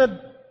committed,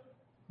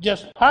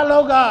 just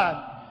follow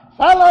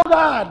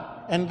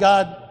God, and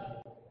God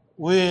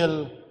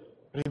will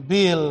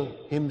reveal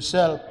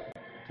Himself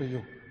to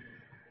you.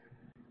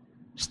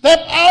 Step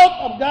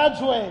out of God's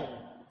way.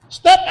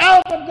 Step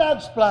out of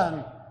God's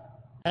plan.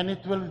 And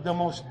it will be the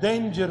most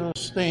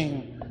dangerous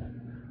thing,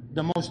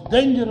 the most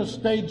dangerous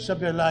stage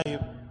of your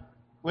life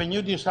when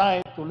you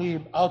decide to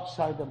live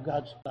outside of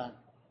God's plan.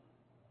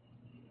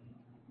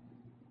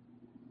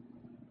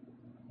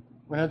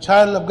 When a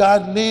child of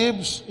God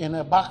lives in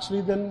a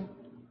backslidden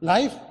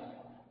life,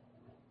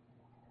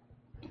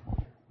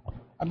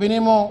 abi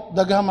nimo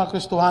daghang mga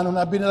Kristohanon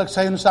abi na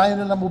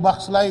nagsayon-sayon na mo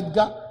backslide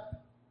ka.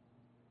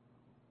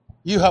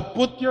 You have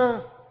put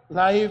your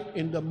life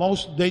in the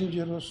most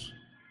dangerous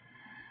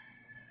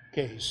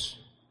case.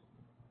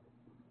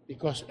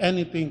 Because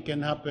anything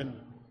can happen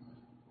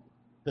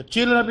The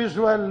children of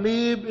Israel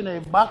live in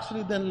a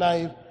backslidden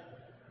life,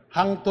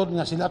 hangtod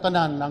nga sila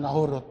tanan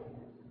nangahurot.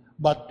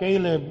 But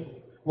Caleb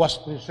was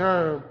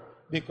preserved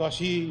because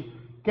he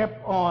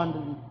kept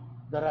on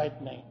the right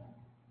lane.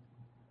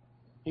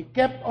 He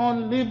kept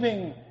on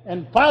living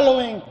and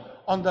following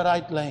on the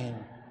right lane.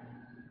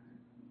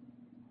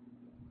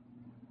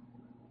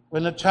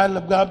 When a child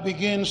of God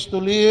begins to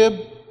live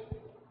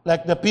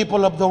like the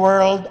people of the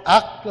world,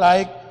 act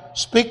like,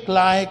 speak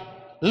like,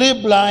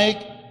 live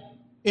like,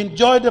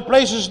 enjoy the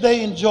places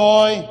they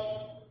enjoy,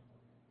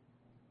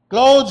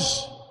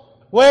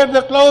 wear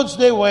the clothes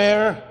they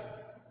wear,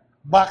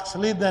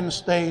 backslidden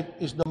state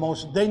is the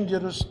most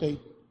dangerous state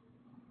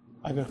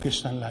of your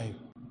Christian life.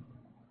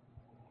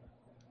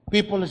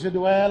 People said,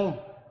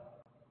 well,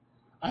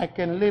 I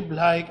can live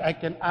like, I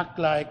can act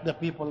like the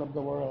people of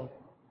the world.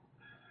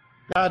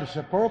 God has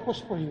a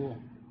purpose for you.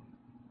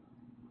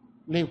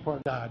 Live for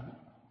God.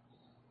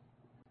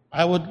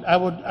 I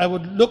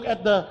would look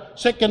at the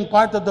second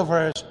part of the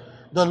verse.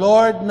 The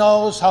Lord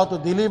knows how to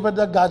deliver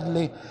the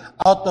godly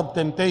out of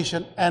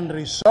temptation and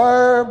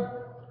reserve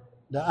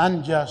the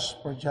unjust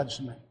for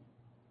judgment.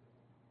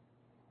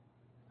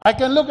 I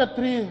can look at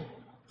three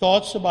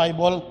thoughts sa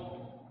Bible.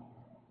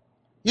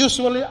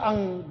 Usually,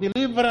 ang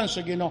deliverance,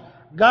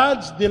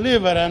 God's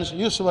deliverance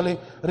usually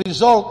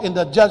result in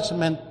the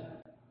judgment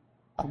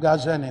of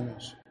God's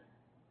enemies.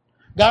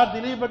 God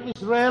delivered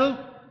Israel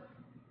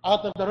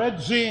out of the Red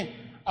Sea,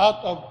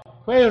 out of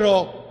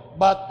Pharaoh,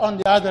 but on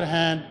the other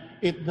hand,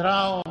 it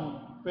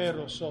drowned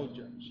Pharaoh's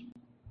soldiers.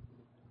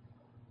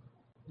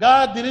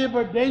 God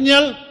delivered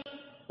Daniel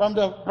from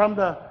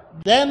the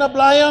den of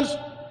lions,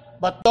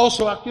 but those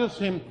who accused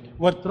him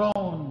were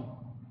thrown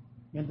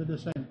into the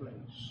same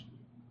place.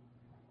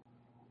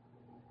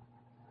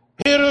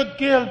 Herod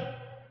killed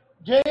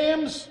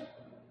James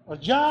or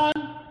John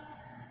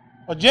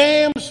or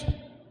James.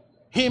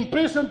 He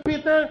imprisoned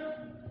Peter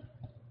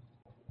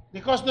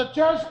because the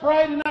church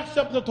prayed in Acts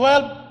chapter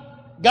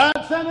 12. God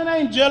sent an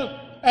angel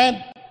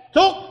and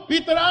took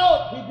Peter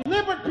out. He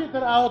delivered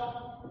Peter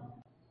out.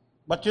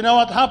 But you know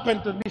what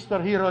happened to Mr.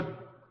 Herod?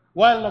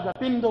 While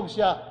nagatindog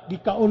siya,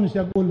 gikaon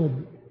siya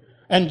gulod.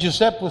 And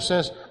Josephus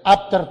says,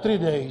 after 3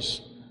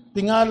 days,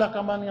 tingala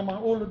ka man nga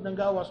mga ulod ng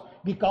gawas,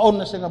 gikaon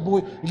na siya nga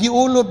buhay.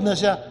 Giulod na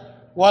siya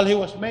while he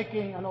was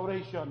making an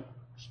oration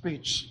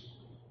speech.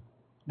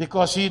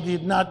 Because he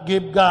did not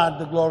give God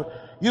the glory.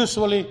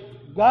 Usually,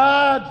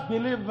 God's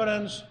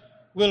deliverance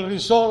will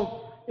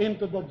result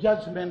into the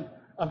judgment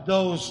of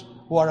those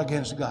who are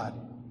against God.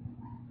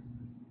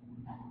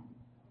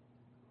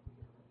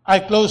 I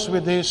close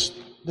with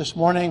this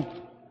morning.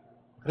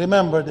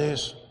 Remember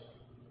this.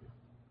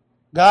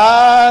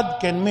 God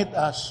can meet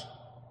us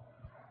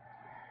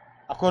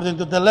according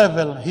to the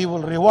level. He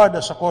will reward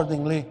us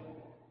accordingly.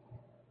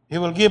 He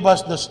will give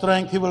us the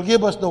strength. He will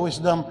give us the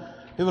wisdom.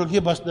 He will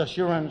give us the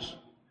assurance.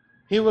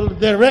 He will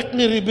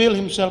directly reveal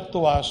Himself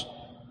to us.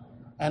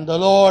 And the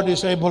Lord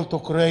is able to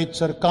create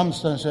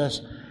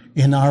circumstances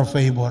in our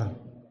favor.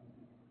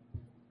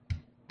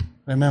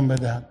 Remember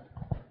that.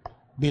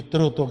 Be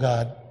true to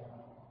God.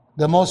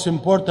 The most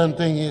important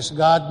thing is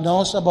God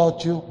knows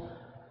about you.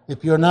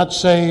 If you're not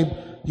saved,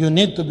 you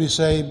need to be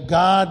saved.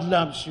 God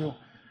loves you.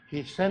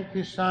 He sent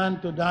His Son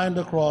to die on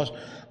the cross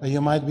that you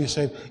might be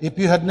saved. If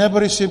you had never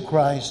received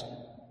Christ,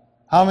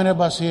 how many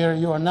of us here,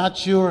 you are not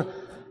sure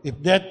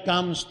if death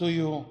comes to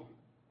you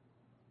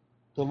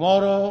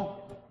tomorrow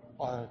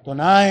or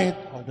tonight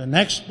or the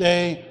next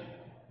day,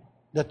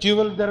 that you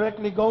will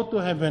directly go to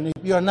heaven?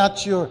 If you are not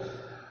sure,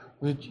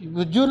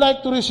 would you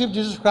like to receive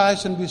Jesus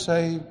Christ and be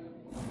saved?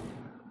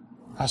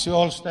 As you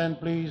all stand,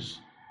 please,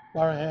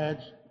 bow our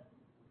heads.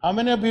 How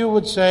many of you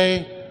would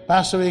say,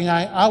 Pastor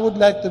Ingay, I would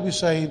like to be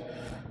saved?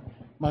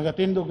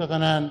 Magatindog ka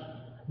tanan.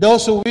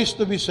 Those who wish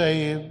to be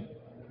saved,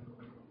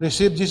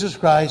 receive Jesus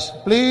Christ.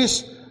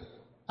 Please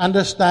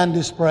understand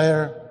this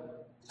prayer.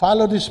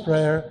 Follow this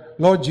prayer.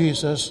 Lord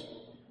Jesus,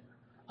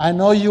 I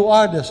know you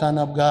are the Son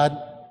of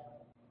God.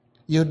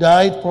 You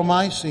died for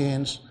my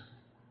sins.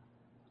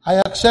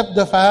 I accept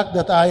the fact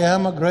that I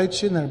am a great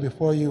sinner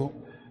before you.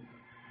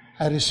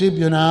 I receive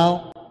you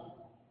now.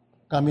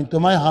 Come into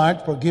my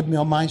heart, forgive me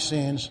of my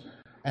sins,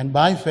 and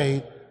by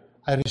faith,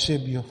 I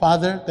receive you.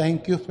 Father,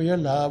 thank you for your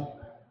love.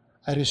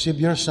 I receive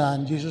your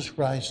Son, Jesus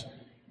Christ.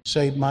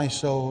 Save my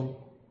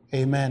soul.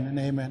 Amen and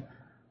amen.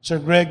 Sir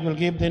Greg will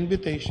give the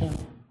invitation.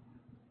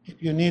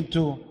 If you need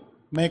to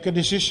make a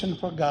decision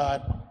for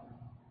God,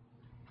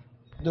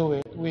 do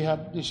it. We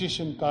have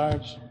decision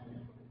cards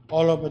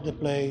all over the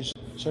place.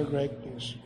 Sir Greg, please.